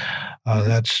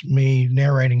 That's me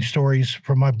narrating stories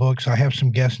from my books. I have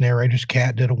some guest narrators.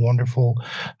 Kat did a wonderful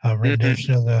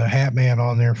rendition of the Hat Man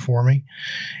on there for me.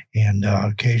 And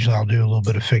occasionally I'll do a little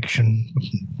bit of fiction,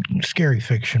 scary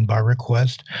fiction by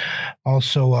request.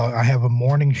 Also, I have a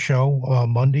morning show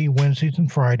Monday, Wednesdays, and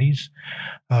Fridays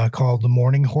called The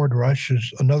Morning Horde Rush.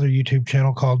 There's another YouTube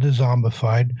channel called The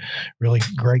Zombified. Really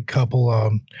great couple.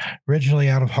 Originally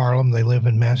out of Harlem. They live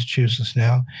in Massachusetts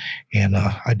now. And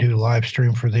I do live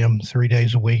stream for them 3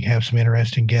 days a week, have some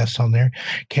interesting guests on there.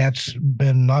 Kat's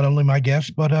been not only my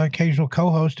guest, but occasional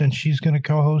co-host, and she's going to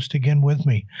co-host again with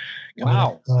me.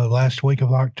 Wow. Last week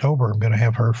of October, I'm going to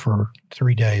have her for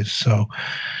 3 days. So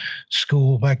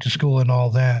back to school and all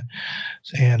that.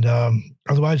 And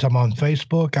otherwise, I'm on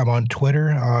Facebook. I'm on Twitter.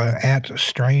 At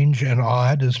Strange and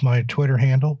Odd is my Twitter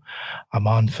handle. I'm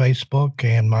on Facebook,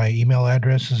 and my email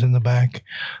address is in the back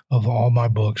of all my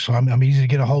books. So I'm easy to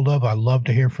get a hold of. I love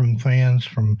to hear from fans,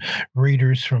 from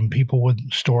readers, from people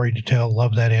with story to tell.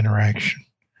 Love that interaction.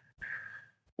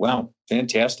 Wow,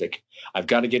 fantastic. I've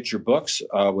got to get your books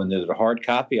when they're a hard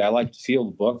copy. I like to feel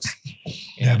the books.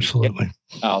 Absolutely.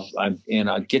 I'll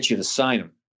get you to sign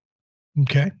them.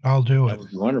 Okay, I'll do it. That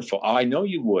would be wonderful. I know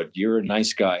you would. You're a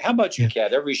nice guy. How about you,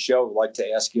 Kat? Every show, I'd like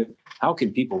to ask you, how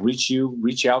can people reach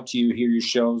out to you, hear your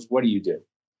shows? What do you do?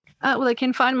 Well, they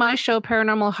can find my show,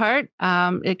 Paranormal Heart.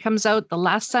 It comes out the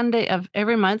last Sunday of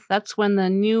every month. That's when the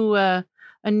new a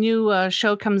new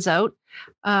show comes out.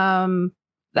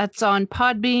 That's on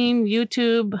Podbean,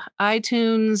 YouTube,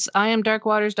 iTunes,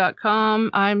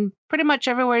 iamdarkwaters.com. I'm pretty much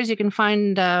everywhere as you can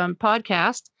find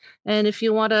podcasts. And if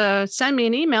you want to send me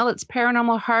an email, it's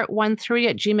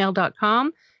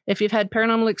paranormalheart13@gmail.com. If you've had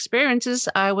paranormal experiences,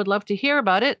 I would love to hear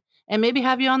about it and maybe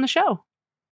have you on the show.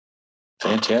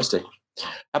 Fantastic.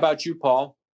 How about you,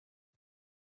 Paul?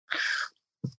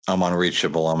 I'm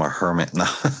unreachable. I'm a hermit. No.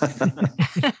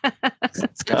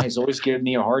 This guy's always giving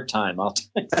me a hard time. I'll tell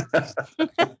you.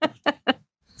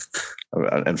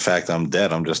 In fact, I'm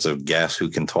dead. I'm just a gas who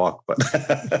can talk. But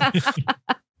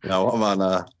no, I'm on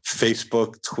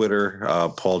Facebook, Twitter,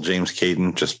 Paul James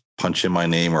Caden. Just punch in my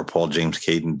name, or Paul James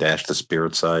Caden - the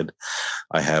Spirit Side.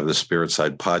 I have the Spirit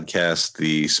Side podcast,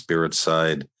 the Spirit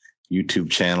Side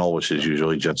YouTube channel, which is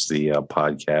usually just the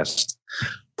podcast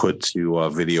put to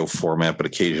video format, but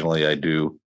occasionally I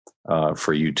do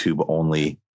for YouTube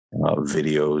only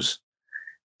videos.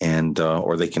 And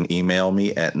or they can email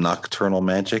me at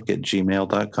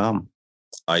nocturnalmagic@gmail.com.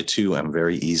 I too am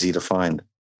very easy to find.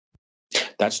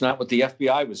 That's not what the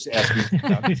FBI was asking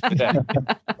about.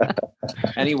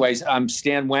 Anyways, I'm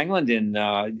Stan Wangland, and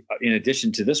in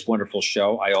addition to this wonderful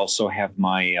show, I also have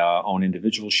my own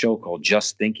individual show called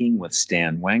Just Thinking with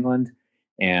Stan Wangland,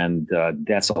 and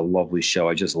that's a lovely show.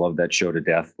 I just love that show to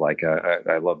death. Like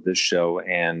I love this show,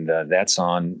 and that's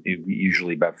on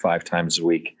usually about 5 times a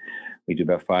week. We do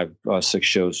about 5-6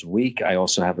 shows a week. I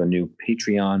also have a new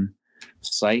Patreon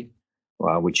site,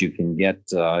 which you can get,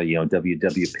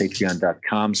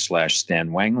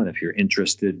 www.patreon.com/Stan Wangland if you're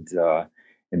interested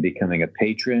in becoming a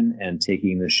patron and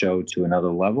taking the show to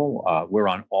another level. We're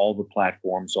on all the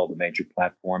platforms, all the major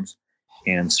platforms,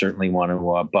 and certainly want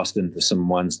to bust into some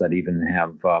ones that even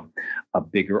have a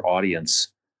bigger audience,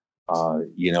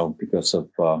 because of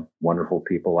wonderful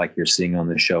people like you're seeing on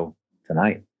the show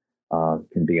tonight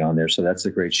can be on there. So that's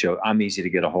a great show. I'm easy to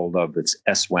get a hold of. It's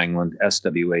swangland,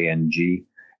 SWANGLUND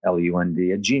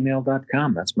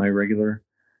 @gmail.com. That's my regular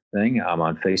thing. I'm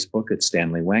on Facebook at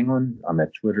Stanley Wangland. I'm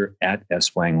at Twitter at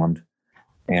swangland.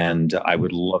 And I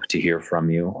would love to hear from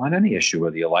you on any issue,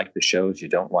 whether you like the shows, you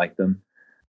don't like them,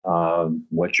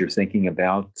 what you're thinking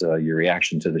about, your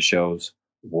reaction to the shows,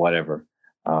 whatever.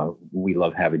 We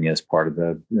love having you as part of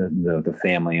the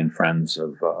family and friends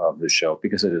of the show,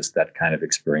 because it is that kind of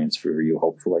experience for you,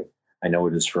 hopefully. I know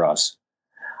it is for us.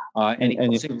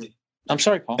 I'm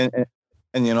sorry, Paul.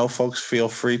 And folks, feel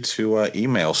free to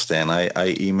email Stan.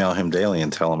 I email him daily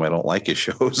and tell him I don't like his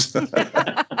shows.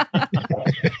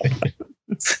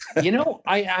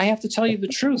 I have to tell you the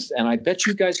truth, and I bet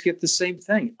you guys get the same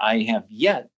thing. I have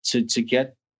yet to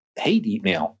get hate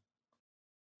email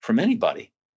from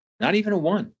anybody, not even a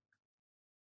one.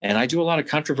 And I do a lot of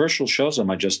controversial shows on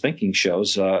my Just Thinking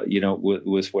shows,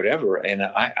 with whatever. And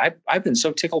I've been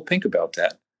so tickled pink about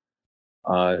that.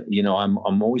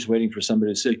 I'm always waiting for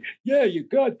somebody to say, "Yeah, you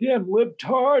goddamn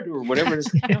libtard," or whatever it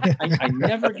is. I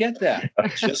never get that. I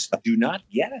just do not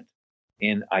get it,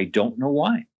 and I don't know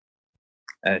why.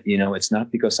 It's not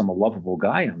because I'm a lovable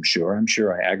guy. I'm sure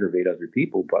I aggravate other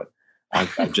people, but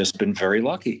I've just been very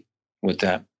lucky with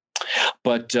that.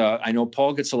 But I know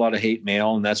Paul gets a lot of hate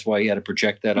mail, and that's why he had to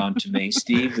project that onto me.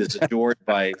 Steve is adored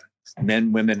by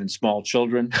men, women, and small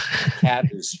children.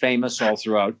 Kat is famous all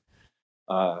throughout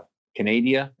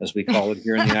Canada, as we call it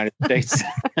here in the United States.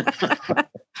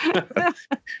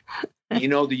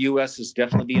 The U.S. is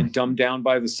definitely being dumbed down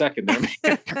by the second.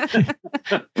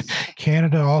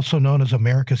 Canada, also known as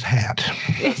America's hat.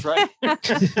 That's right.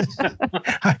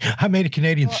 I made a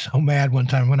Canadian so mad one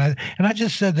time and I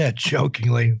just said that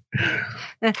jokingly.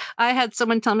 I had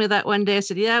someone tell me that one day. I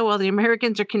said, "Yeah, well, the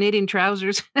Americans are Canadian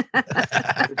trousers."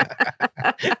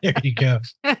 There you go.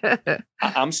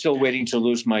 I'm still waiting to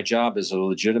lose my job as a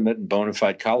legitimate and bona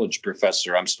fide college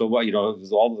professor. I'm still,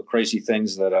 all the crazy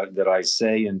things that I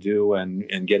say and do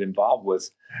and get involved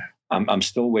with. I'm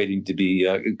still waiting to be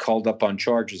called up on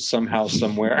charges somehow,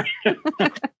 somewhere,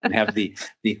 and have the.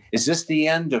 Is this the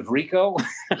end of Rico?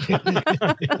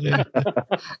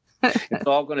 It's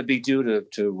all going to be due to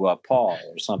Paul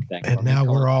or something. And now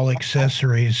we're all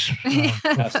accessories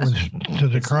to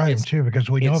the crime too, because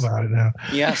we know about it now.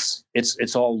 Yes,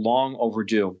 it's all long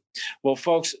overdue. Well,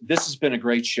 folks, this has been a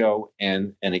great show,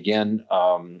 and again,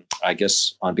 I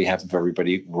guess on behalf of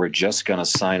everybody, we're just going to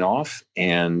sign off,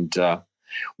 and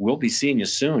we'll be seeing you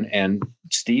soon. And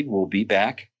Steve will be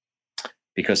back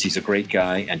because he's a great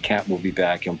guy, and Kat will be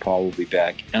back, and Paul will be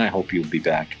back, and I hope you'll be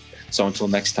back. So until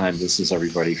next time, this is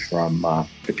everybody from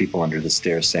the People Under the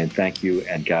Stairs saying thank you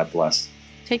and God bless.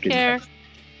 Take care.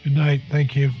 Good night.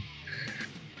 Thank you.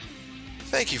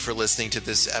 Thank you for listening to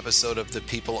this episode of The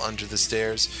People Under the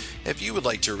Stairs. If you would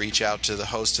like to reach out to the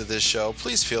host of this show,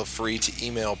 please feel free to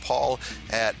email Paul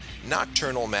at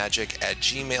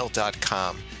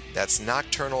nocturnalmagic@gmail.com. That's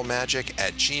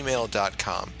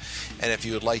nocturnalmagic@gmail.com. And if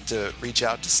you would like to reach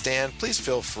out to Stan, please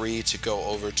feel free to go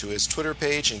over to his Twitter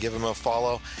page and give him a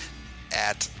follow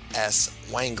at S.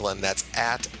 Wanglund. That's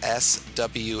at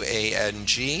SWANGLUND.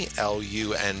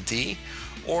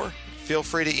 Or feel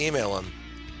free to email him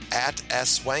at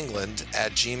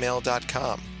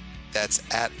swanglund@gmail.com. That's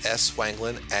at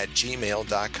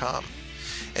swanglund@gmail.com.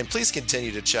 And please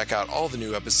continue to check out all the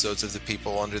new episodes of The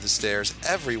People Under the Stairs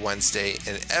every Wednesday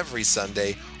and every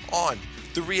Sunday on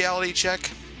the Reality Check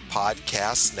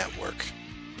Podcast Network.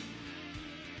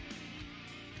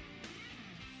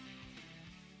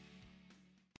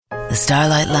 The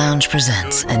Starlight Lounge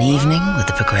presents An Evening with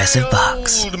the Progressive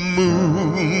Box. Old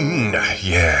moon,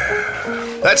 yeah.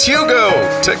 That's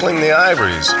Hugo, tickling the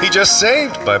ivories. He just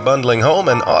saved by bundling home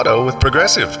and auto with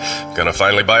Progressive. Gonna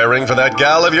finally buy a ring for that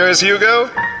gal of yours,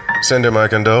 Hugo? Send her my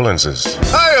condolences.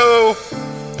 Hi-oh!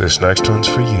 This next one's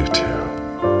for you two.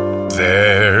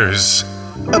 There's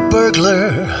a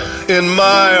burglar in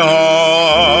my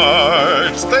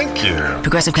heart. Thank you.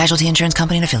 Progressive Casualty Insurance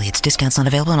Company and Affiliates. Discounts not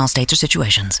available in all states or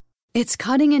situations. It's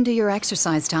cutting into your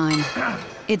exercise time.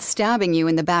 It's stabbing you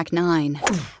in the back nine.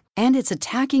 And it's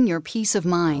attacking your peace of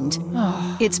mind.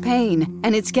 It's pain,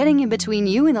 and it's getting in between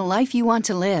you and the life you want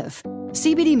to live.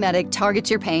 CBD Medic targets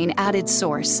your pain at its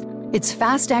source. It's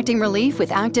fast-acting relief with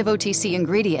active OTC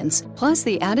ingredients, plus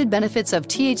the added benefits of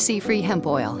THC-free hemp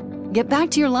oil. Get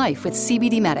back to your life with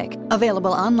CBD Medic.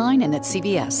 Available online and at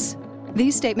CVS.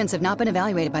 These statements have not been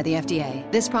evaluated by the FDA.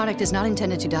 This product is not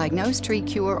intended to diagnose, treat,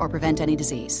 cure, or prevent any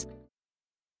disease.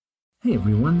 Hey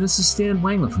everyone, this is Stan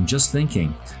Wanglund from Just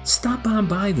Thinking. Stop on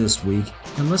by this week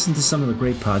and listen to some of the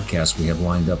great podcasts we have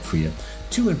lined up for you.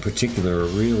 Two in particular are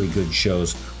really good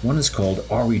shows. One is called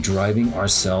Are We Driving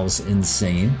Ourselves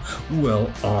Insane? Well,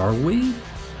 are we?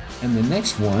 And the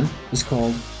next one is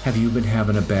called Have You Been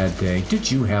Having a Bad Day?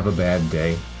 Did you have a bad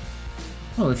day?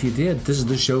 Well, if you did, this is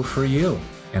the show for you.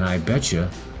 And I bet you,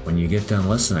 when you get done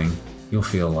listening, you'll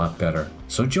feel a lot better.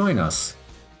 So join us.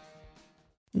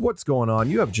 What's going on?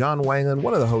 You have John Wanglund,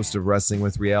 one of the hosts of Wrestling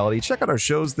with Reality. Check out our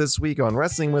shows this week on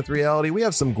Wrestling with Reality. We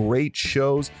have some great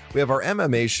shows. We have our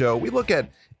MMA show. We look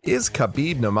at is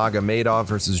Khabib Nurmagomedov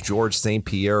versus George St.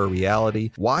 Pierre a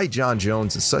reality? Why John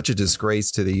Jones is such a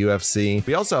disgrace to the UFC.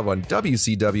 We also have on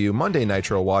WCW Monday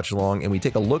Nitro Watch Along, and we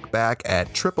take a look back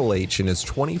at Triple H in his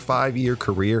 25-year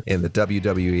career in the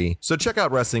WWE. So check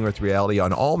out Wrestling with Reality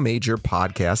on all major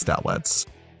podcast outlets.